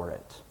blood for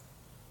it.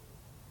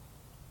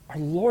 Our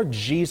Lord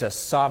Jesus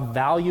saw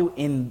value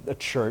in the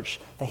church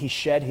that he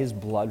shed his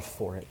blood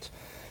for it.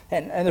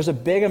 And there's a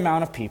big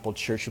amount of people,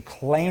 church, who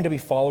claim to be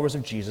followers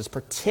of Jesus,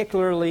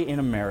 particularly in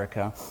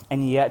America,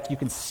 and yet you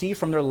can see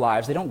from their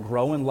lives they don't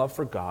grow in love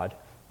for God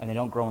and they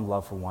don't grow in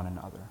love for one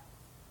another.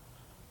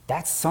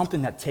 That's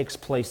something that takes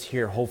place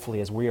here,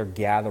 hopefully, as we are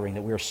gathering,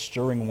 that we are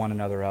stirring one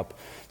another up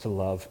to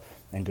love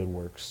and good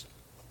works.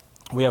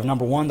 We have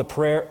number 1, the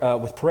prayer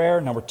with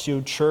prayer. Number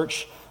 2,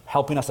 church,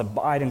 helping us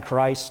abide in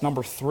Christ.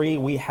 Number 3,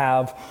 we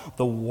have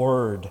the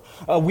Word.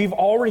 We've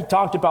already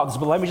talked about this,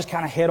 but let me just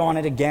kind of hit on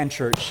it again,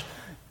 church.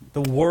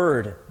 The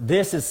Word.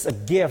 This is a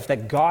gift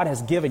that God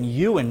has given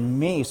you and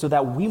me so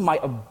that we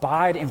might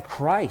abide in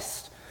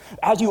Christ.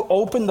 As you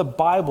open the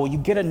Bible, you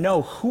get to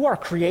know who our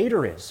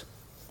Creator is.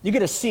 You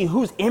get to see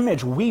whose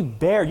image we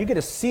bear. You get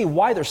to see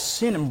why there's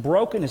sin and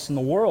brokenness in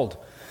the world.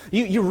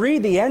 You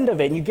read the end of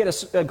it and you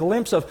get a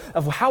glimpse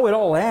of how it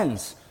all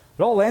ends.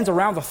 It all ends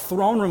around the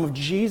throne room of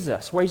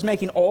Jesus, where he's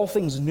making all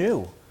things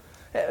new.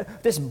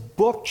 This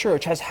book,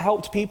 church, has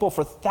helped people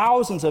for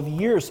thousands of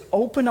years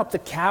open up the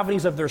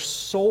cavities of their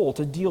soul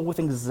to deal with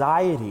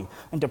anxiety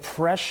and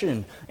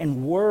depression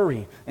and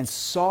worry and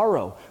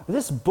sorrow.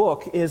 This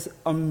book is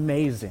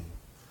amazing.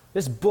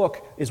 This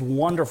book is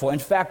wonderful. In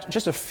fact,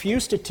 just a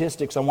few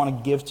statistics I want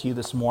to give to you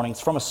this morning.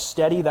 It's from a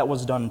study that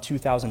was done in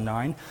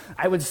 2009.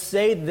 I would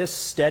say this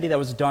study that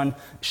was done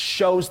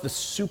shows the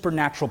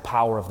supernatural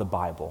power of the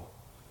Bible.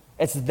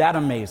 It's that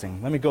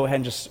amazing. Let me go ahead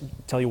and just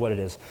tell you what it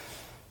is.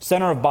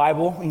 Center of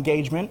Bible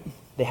Engagement,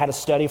 they had a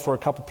study for a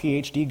couple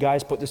PhD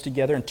guys, put this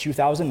together in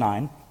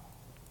 2009.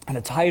 And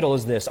the title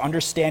is this: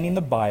 Understanding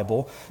the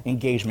Bible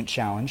Engagement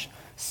Challenge,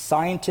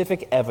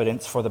 Scientific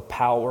Evidence for the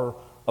Power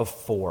of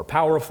 4.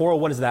 Power of 4,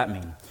 what does that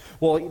mean?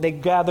 Well, they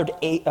gathered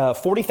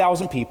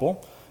 40,000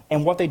 people,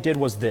 and what they did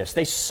was this.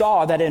 They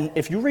saw that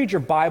if you read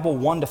your Bible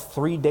 1 to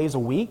 3 days a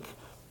week,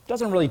 it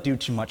doesn't really do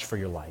too much for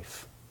your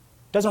life.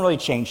 Doesn't really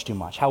change too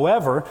much.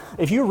 However,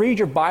 if you read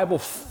your Bible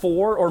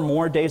 4 or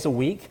more days a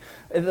week,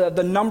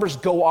 the numbers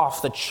go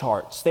off the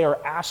charts. They are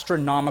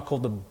astronomical,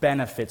 the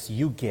benefits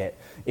you get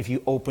if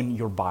you open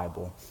your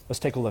Bible. Let's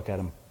take a look at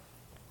them.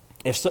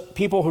 If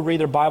people who read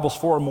their Bibles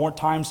 4 or more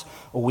times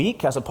a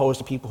week, as opposed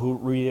to people who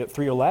read it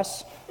 3 or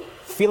less,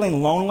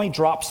 feeling lonely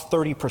drops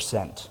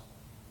 30%.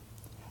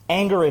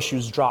 Anger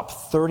issues drop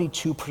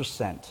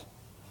 32%.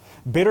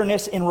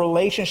 Bitterness in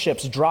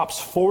relationships drops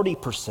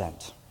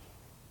 40%.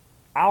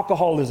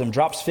 Alcoholism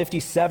drops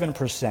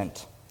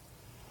 57%.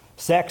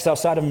 Sex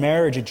outside of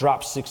marriage, it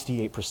drops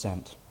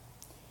 68%.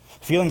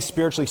 Feeling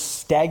spiritually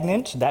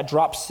stagnant, that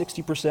drops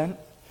 60%.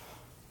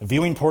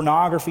 Viewing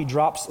pornography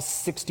drops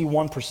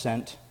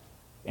 61%.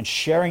 And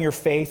sharing your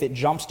faith, it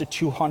jumps to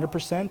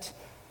 200%.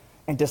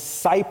 And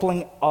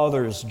discipling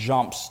others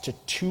jumps to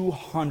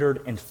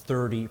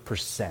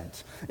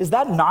 230%. Is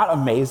that not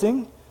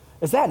amazing?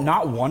 Is that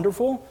not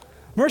wonderful?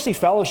 Mercy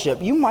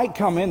Fellowship, you might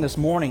come in this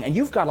morning and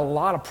you've got a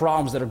lot of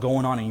problems that are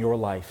going on in your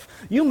life.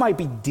 You might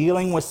be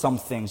dealing with some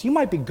things. You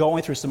might be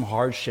going through some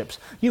hardships.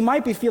 You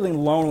might be feeling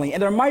lonely,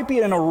 and there might be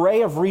an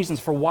array of reasons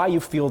for why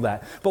you feel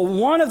that. But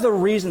one of the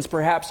reasons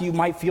perhaps you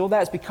might feel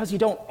that is because you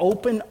don't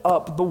open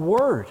up the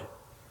Word.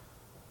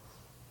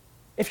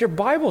 If your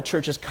Bible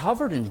church is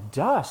covered in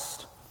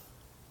dust,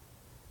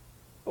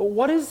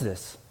 what is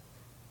this?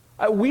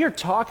 We are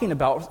talking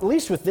about, at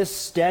least with this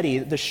study,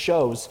 this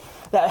shows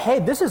that, hey,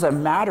 this is a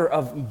matter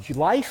of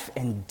life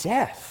and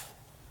death.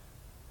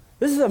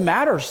 This is a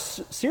matter,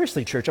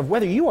 seriously, church, of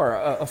whether you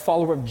are a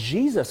follower of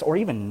Jesus or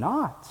even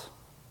not.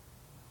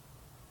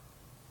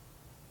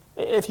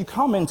 If you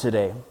come in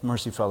today,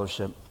 Mercy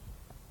Fellowship,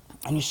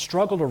 and you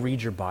struggle to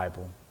read your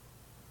Bible,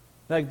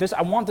 like this,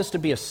 I want this to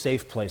be a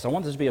safe place. I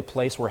want this to be a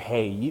place where,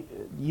 hey,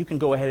 you can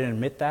go ahead and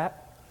admit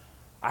that.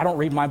 I don't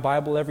read my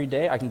Bible every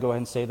day. I can go ahead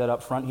and say that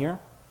up front here.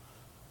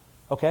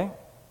 Okay?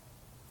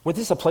 Was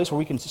this a place where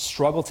we can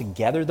struggle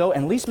together, though,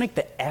 and at least make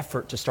the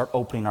effort to start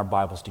opening our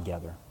Bibles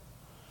together?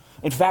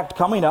 In fact,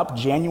 coming up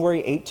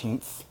January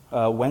 18th,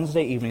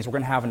 Wednesday evenings, we're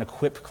going to have an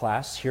equip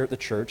class here at the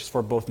church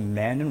for both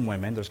men and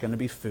women. There's going to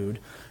be food,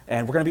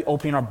 and we're going to be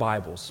opening our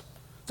Bibles.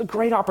 It's a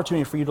great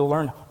opportunity for you to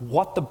learn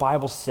what the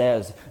Bible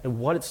says and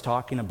what it's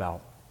talking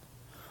about.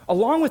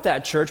 Along with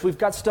that, church, we've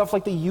got stuff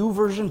like the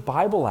YouVersion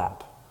Bible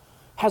app.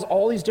 It has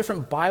all these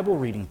different Bible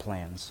reading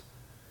plans.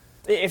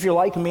 If you're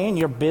like me and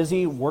you're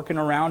busy working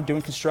around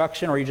doing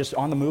construction, or you're just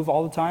on the move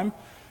all the time,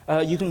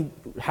 you can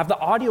have the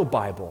audio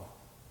Bible,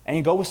 and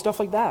you go with stuff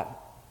like that.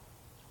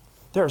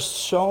 There are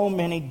so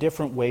many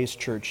different ways,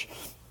 church,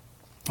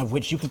 of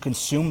which you can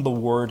consume the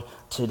Word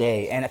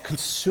today. And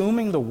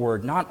consuming the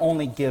Word not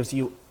only gives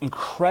you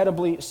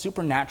incredibly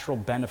supernatural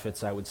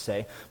benefits, I would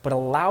say, but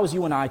allows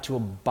you and I to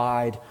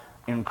abide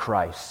in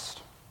Christ.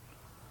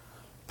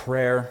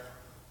 Prayer,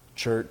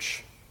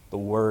 church, the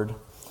Word.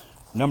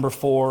 Number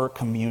 4,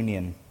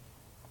 communion.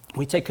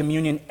 We take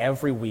communion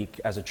every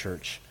week as a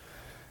church.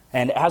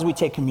 And as we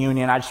take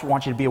communion, I just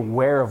want you to be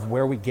aware of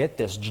where we get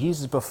this.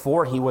 Jesus,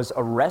 before he was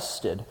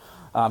arrested,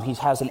 he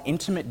has an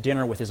intimate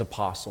dinner with his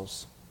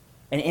apostles.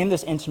 And in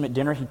this intimate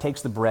dinner, he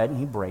takes the bread and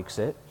he breaks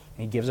it,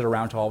 and he gives it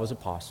around to all of his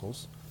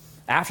apostles.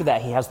 After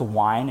that, he has the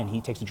wine, and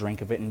he takes a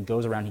drink of it and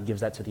goes around and he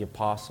gives that to the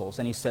apostles.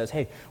 And he says,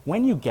 hey,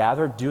 when you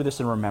gather, do this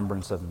in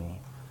remembrance of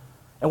me.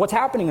 And what's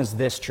happening is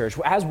this, church.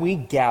 As we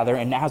gather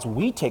and as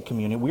we take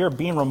communion, we are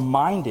being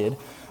reminded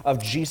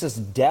of Jesus'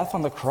 death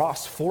on the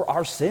cross for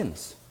our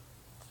sins.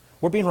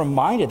 We're being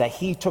reminded that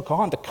he took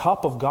on the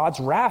cup of God's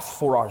wrath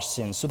for our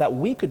sins so that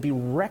we could be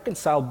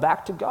reconciled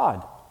back to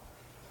God.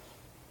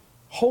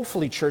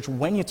 Hopefully, church,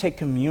 when you take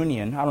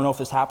communion, I don't know if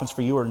this happens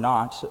for you or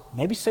not,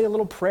 maybe say a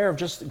little prayer of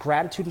just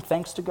gratitude and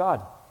thanks to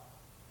God.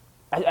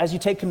 As you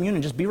take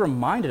communion, just be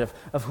reminded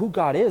of who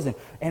God is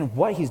and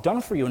what he's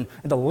done for you and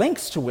the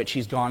lengths to which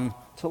he's gone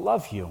to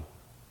love you.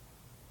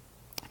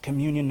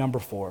 Communion number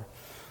 4.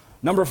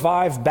 Number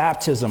 5,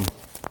 baptism.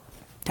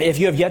 If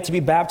you have yet to be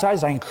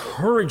baptized, I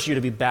encourage you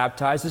to be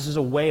baptized. This is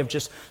a way of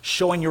just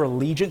showing your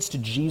allegiance to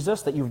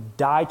Jesus, that you've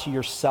died to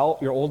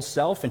your old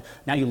self, and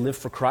now you live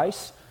for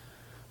Christ.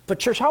 But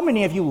church, how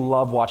many of you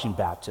love watching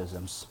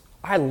baptisms?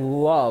 I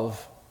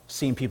love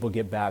seeing people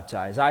get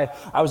baptized. I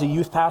was a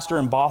youth pastor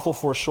in Bothell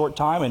for a short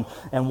time,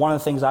 and one of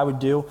the things I would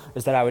do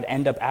is that I would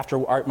end up, after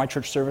my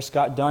church service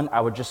got done, I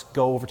would just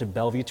go over to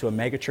Bellevue to a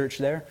mega church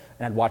there,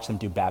 and I'd watch them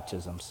do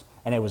baptisms.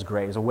 And it was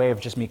great. It was a way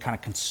of just me kind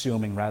of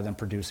consuming rather than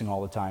producing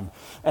all the time.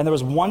 And there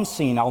was one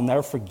scene, I'll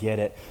never forget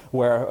it,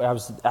 where I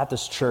was at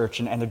this church,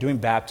 and they're doing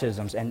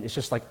baptisms, and it's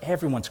just like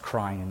everyone's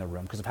crying in the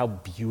room because of how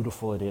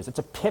beautiful it is. It's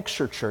a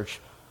picture,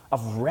 church,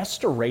 of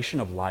restoration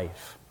of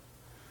life.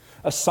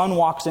 A son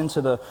walks into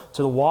the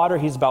water.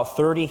 He's about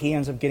 30. He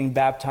ends up getting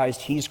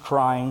baptized. He's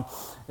crying.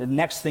 The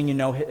next thing you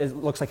know, it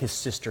looks like his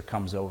sister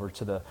comes over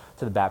to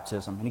the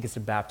baptism, and he gets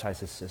to baptize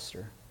his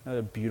sister.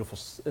 Another beautiful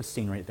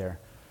scene right there.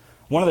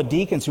 One of the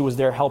deacons who was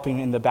there helping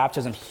in the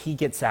baptism, he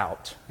gets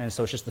out. And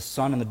so it's just the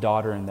son and the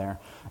daughter in there.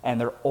 And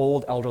their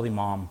old elderly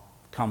mom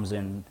comes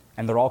in,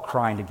 and they're all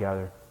crying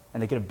together,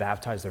 and they get to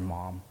baptize their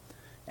mom.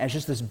 And it's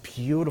just this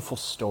beautiful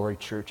story,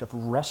 church, of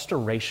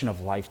restoration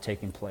of life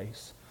taking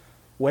place.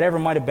 Whatever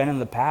might have been in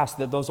the past,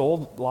 that those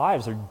old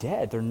lives are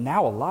dead. They're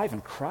now alive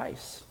in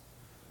Christ.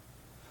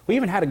 We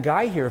even had a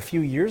guy here a few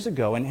years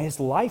ago, and his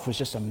life was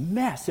just a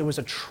mess. It was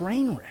a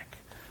train wreck.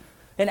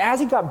 And as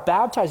he got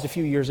baptized a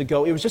few years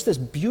ago, it was just this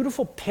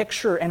beautiful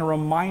picture and a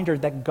reminder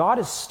that God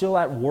is still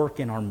at work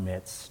in our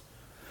midst.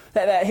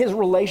 That his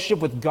relationship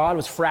with God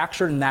was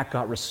fractured and that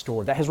got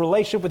restored. That his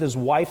relationship with his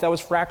wife that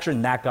was fractured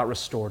and that got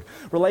restored.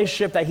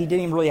 Relationship that he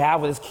didn't even really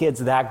have with his kids,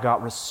 that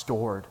got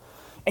restored.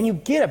 And you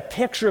get a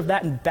picture of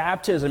that in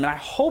baptism. And I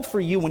hope for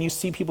you, when you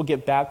see people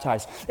get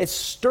baptized, it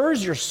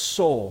stirs your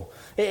soul.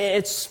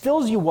 It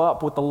fills you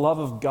up with the love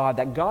of God,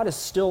 that God is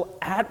still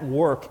at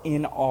work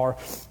in our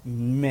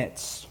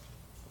midst.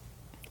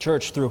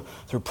 Church, through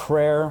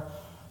prayer,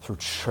 through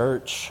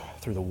church,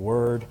 through the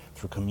word,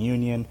 through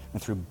communion,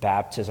 and through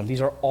baptism.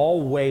 These are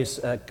all ways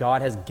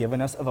God has given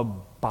us of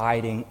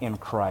abiding in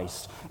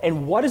Christ.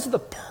 And what is the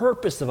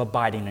purpose of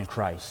abiding in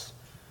Christ?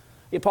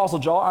 The Apostle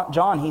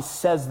John, he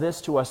says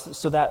this to us,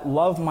 so that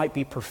love might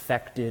be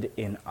perfected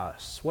in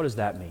us. What does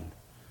that mean?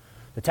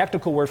 The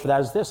technical word for that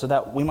is this, so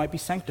that we might be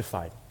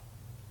sanctified,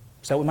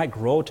 so that we might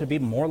grow to be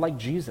more like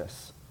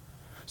Jesus,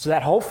 so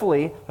that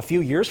hopefully a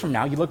few years from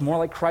now you look more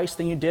like Christ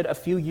than you did a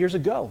few years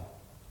ago.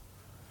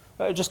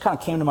 It just kind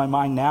of came to my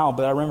mind now,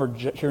 but I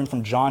remember hearing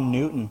from John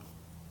Newton.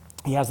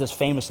 He has this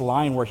famous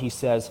line where he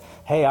says,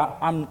 hey,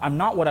 I'm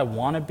not what I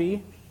want to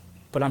be,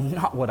 but I'm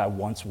not what I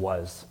once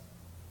was.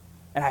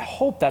 And I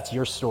hope that's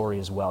your story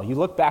as well. You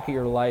look back at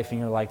your life and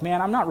you're like, man,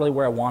 I'm not really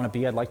where I want to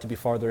be. I'd like to be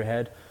farther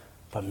ahead.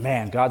 But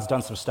man, God's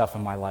done some stuff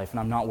in my life, and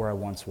I'm not where I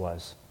once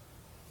was.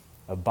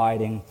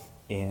 Abiding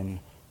in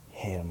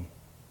Him.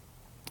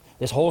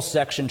 This whole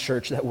section,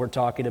 church, that we're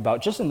talking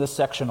about, just in this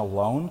section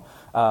alone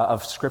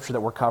of Scripture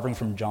that we're covering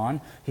from John,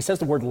 he says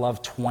the word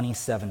love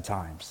 27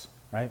 times,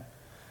 right?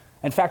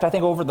 In fact, I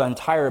think over the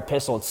entire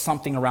epistle, it's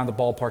something around the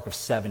ballpark of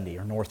 70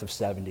 or north of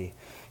 70.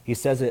 He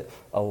says it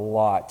a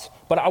lot.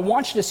 But I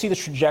want you to see the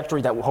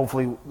trajectory that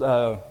hopefully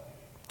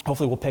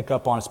we'll pick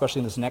up on, especially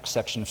in this next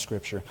section of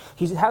Scripture.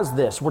 He has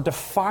this. We're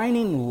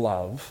defining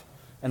love,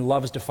 and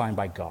love is defined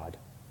by God.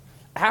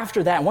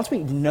 After that, once we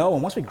know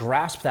and once we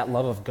grasp that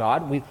love of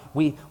God,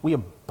 we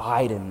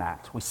abide in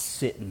that. We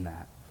sit in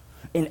that.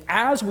 And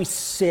as we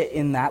sit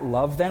in that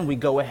love, then we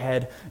go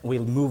ahead and we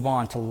move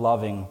on to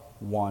loving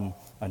one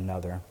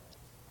another.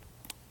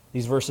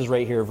 These verses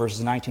right here, verses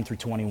 19 through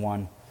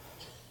 21.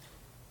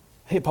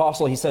 The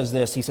apostle, he says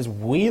this. He says,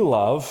 we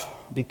love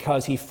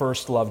because he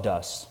first loved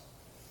us.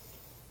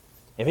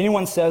 If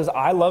anyone says,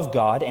 I love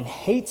God, and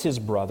hates his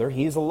brother,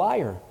 he is a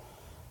liar.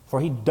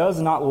 For he does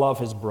not love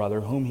his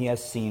brother whom he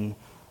has seen.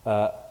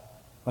 Let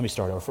me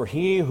start over. For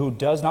he who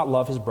does not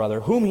love his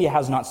brother whom he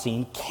has not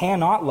seen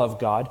cannot love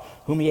God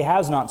whom he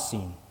has not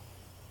seen.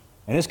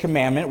 And this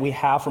commandment we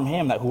have from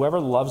him, that whoever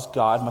loves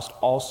God must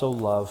also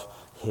love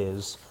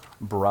his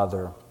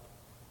brother.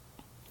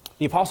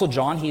 The Apostle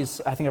John, I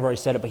think I've already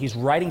said it, but he's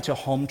writing to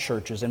home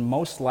churches, and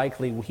most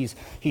likely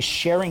he's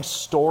sharing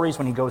stories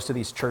when he goes to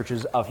these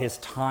churches of his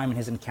time and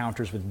his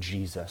encounters with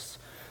Jesus.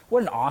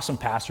 What an awesome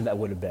pastor that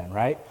would have been,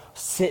 right?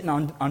 Sitting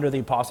under the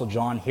Apostle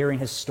John, hearing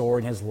his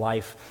story and his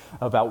life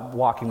about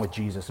walking with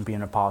Jesus and being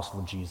an apostle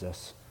of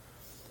Jesus.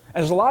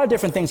 And there's a lot of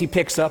different things he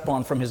picks up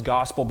on from his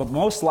gospel, but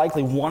most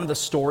likely one of the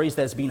stories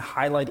that's being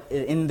highlighted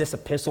in this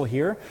epistle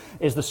here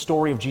is the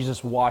story of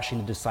Jesus washing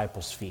the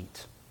disciples'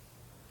 feet.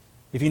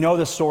 If you know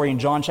the story in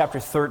John chapter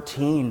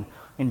 13,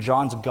 in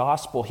John's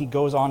gospel, he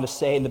goes on to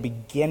say in the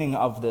beginning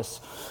of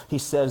this, he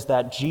says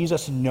that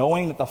Jesus,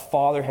 knowing that the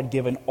Father had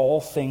given all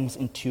things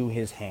into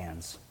his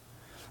hands.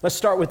 Let's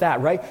start with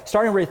that, right?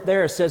 Starting right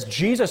there, it says,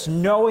 Jesus,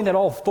 knowing that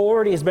all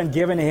authority has been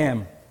given to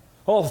him,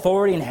 all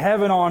authority in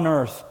heaven and on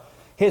earth.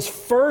 His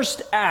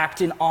first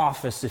act in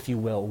office, if you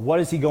will,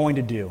 what is he going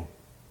to do?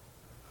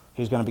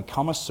 He's going to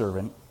become a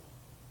servant.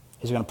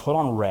 He's going to put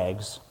on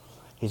rags.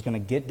 He's going to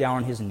get down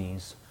on his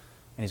knees.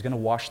 And he's going to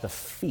wash the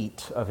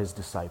feet of his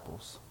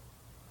disciples.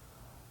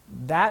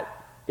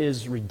 That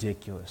is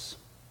ridiculous.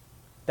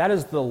 That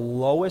is the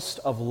lowest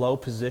of low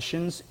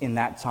positions in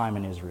that time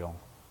in Israel.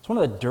 It's one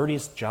of the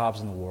dirtiest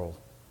jobs in the world.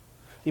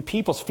 The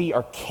people's feet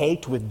are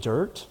caked with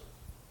dirt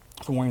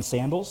from wearing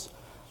sandals.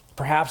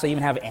 Perhaps they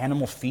even have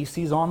animal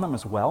feces on them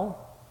as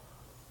well.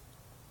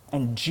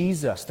 And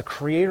Jesus, the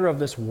creator of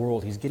this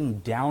world, he's getting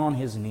down on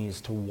his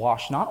knees to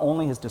wash not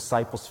only his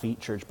disciples' feet,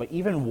 church, but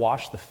even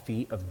wash the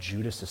feet of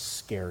Judas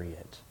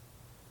Iscariot,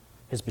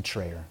 his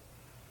betrayer.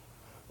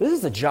 This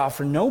is a job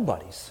for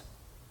nobodies.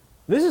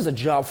 This is a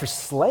job for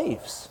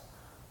slaves.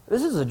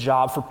 This is a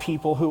job for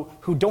people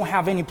who don't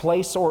have any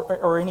place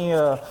or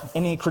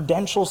any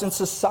credentials in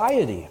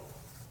society.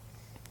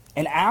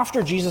 And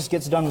after Jesus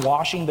gets done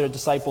washing the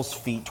disciples'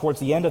 feet,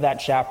 towards the end of that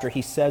chapter,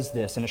 he says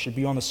this, and it should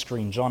be on the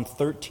screen, John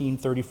 13,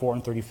 34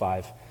 and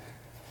 35.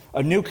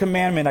 A new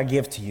commandment I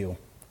give to you,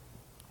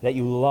 that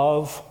you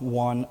love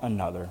one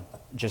another,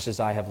 just as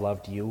I have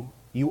loved you.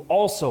 You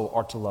also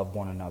are to love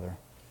one another.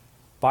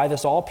 By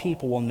this all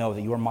people will know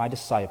that you are my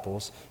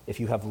disciples, if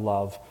you have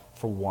love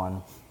for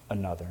one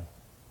another.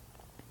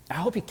 I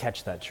hope you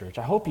catch that, church.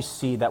 I hope you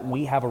see that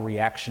we have a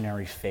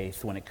reactionary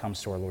faith when it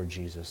comes to our Lord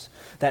Jesus.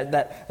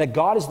 That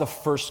God is the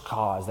first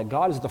cause, that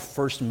God is the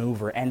first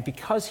mover, and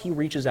because he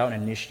reaches out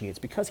and initiates,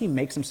 because he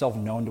makes himself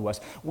known to us,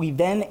 we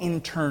then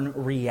in turn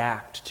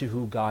react to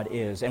who God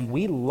is. And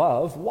we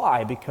love,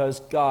 why?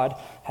 Because God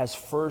has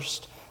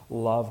first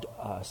loved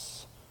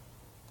us.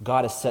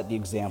 God has set the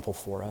example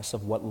for us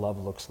of what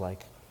love looks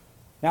like.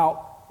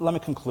 Now, let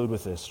me conclude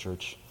with this,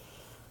 church.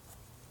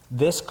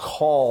 This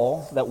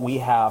call that we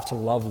have to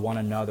love one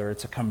another,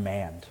 it's a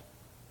command.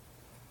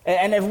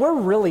 And if we're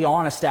really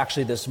honest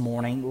actually this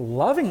morning,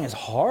 loving is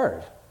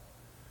hard,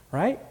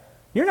 right?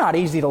 You're not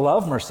easy to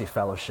love, Mercy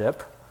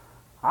Fellowship.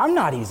 I'm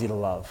not easy to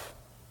love.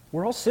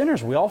 We're all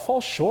sinners. We all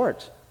fall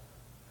short.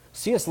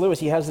 C.S. Lewis,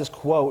 he has this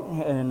quote,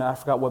 and I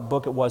forgot what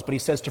book it was, but he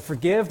says, to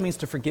forgive means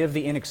to forgive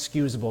the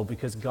inexcusable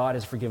because God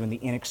has forgiven the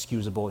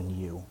inexcusable in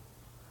you.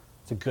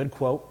 It's a good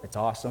quote. It's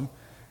awesome.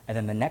 And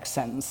then the next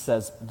sentence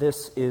says,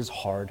 this is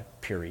hard,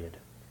 period.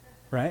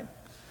 Right?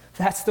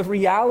 That's the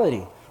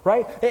reality,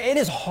 right? It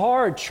is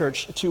hard,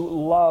 church, to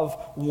love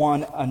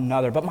one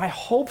another. But my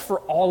hope for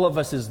all of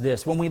us is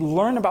this. When we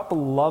learn about the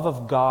love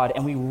of God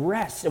and we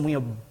rest and we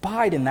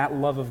abide in that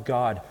love of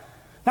God,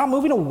 not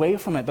moving away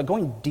from it, but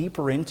going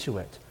deeper into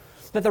it,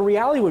 that the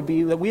reality would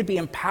be that we'd be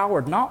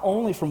empowered not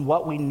only from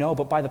what we know,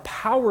 but by the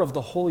power of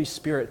the Holy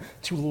Spirit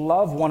to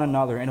love one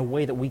another in a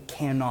way that we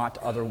cannot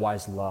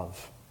otherwise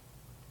love.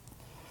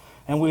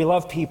 And we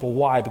love people.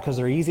 Why? Because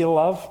they're easy to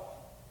love?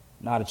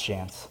 Not a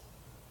chance.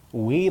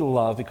 We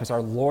love because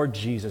our Lord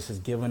Jesus has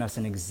given us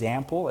an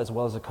example as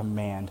well as a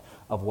command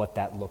of what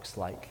that looks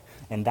like.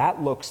 And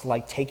that looks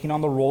like taking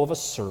on the role of a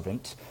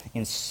servant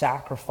in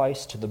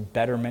sacrifice to the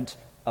betterment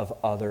of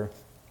other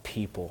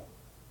people.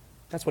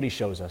 That's what he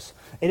shows us.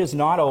 It is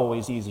not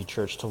always easy,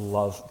 church, to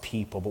love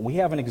people, but we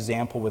have an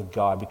example with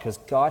God because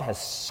God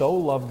has so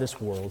loved this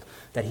world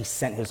that he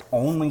sent his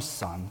only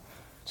Son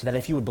so that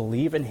if you would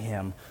believe in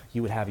him,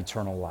 you would have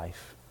eternal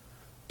life.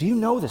 Do you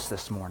know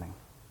this morning?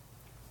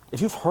 If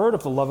you've heard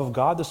of the love of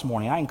God this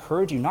morning, I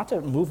encourage you not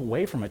to move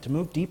away from it, to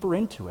move deeper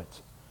into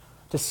it,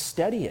 to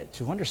study it,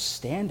 to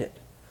understand it,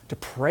 to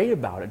pray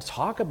about it, to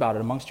talk about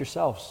it amongst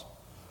yourselves.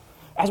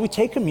 As we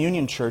take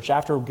communion, church,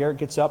 after Garrett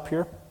gets up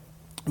here,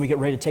 we get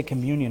ready to take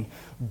communion,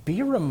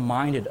 be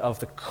reminded of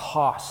the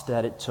cost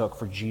that it took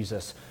for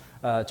Jesus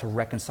to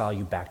reconcile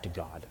you back to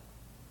God.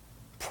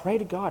 Pray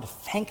to God.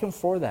 Thank him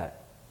for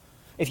that.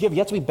 If you have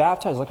yet to be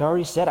baptized, like I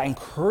already said, I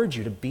encourage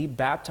you to be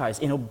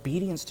baptized in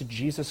obedience to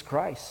Jesus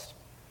Christ,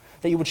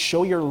 that you would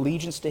show your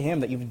allegiance to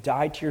him, that you've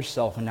died to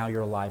yourself and now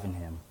you're alive in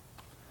him.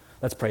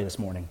 Let's pray this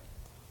morning.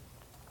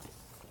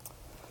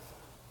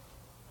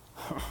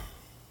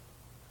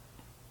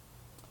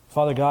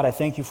 Father God, I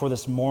thank you for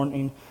this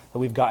morning that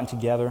we've gotten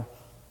together.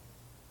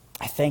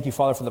 I thank you,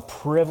 Father, for the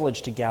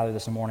privilege to gather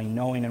this morning,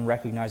 knowing and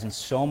recognizing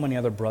so many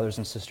other brothers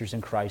and sisters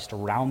in Christ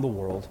around the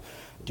world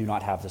do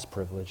not have this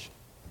privilege.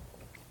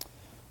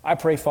 I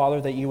pray, Father,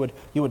 that you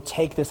would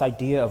take this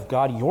idea of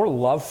God, your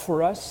love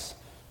for us,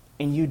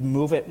 and you'd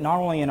move it not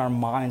only in our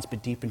minds,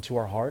 but deep into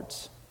our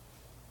hearts.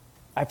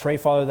 I pray,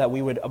 Father, that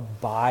we would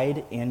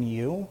abide in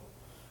you.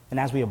 And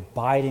as we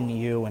abide in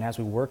you and as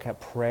we work at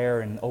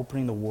prayer and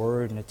opening the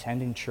word and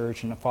attending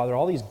church, and Father,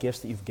 all these gifts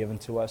that you've given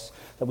to us,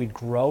 that we'd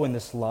grow in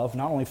this love,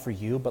 not only for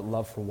you, but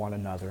love for one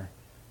another.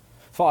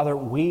 Father,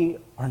 we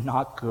are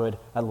not good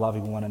at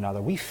loving one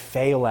another. We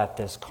fail at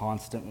this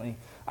constantly.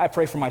 I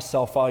pray for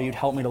myself, Father, you'd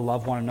help me to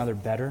love one another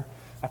better.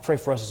 I pray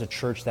for us as a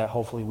church that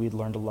hopefully we'd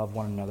learn to love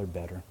one another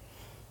better.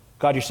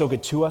 God, you're so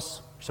good to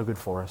us, you're so good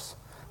for us.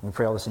 And we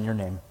pray all this in your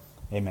name.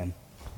 Amen.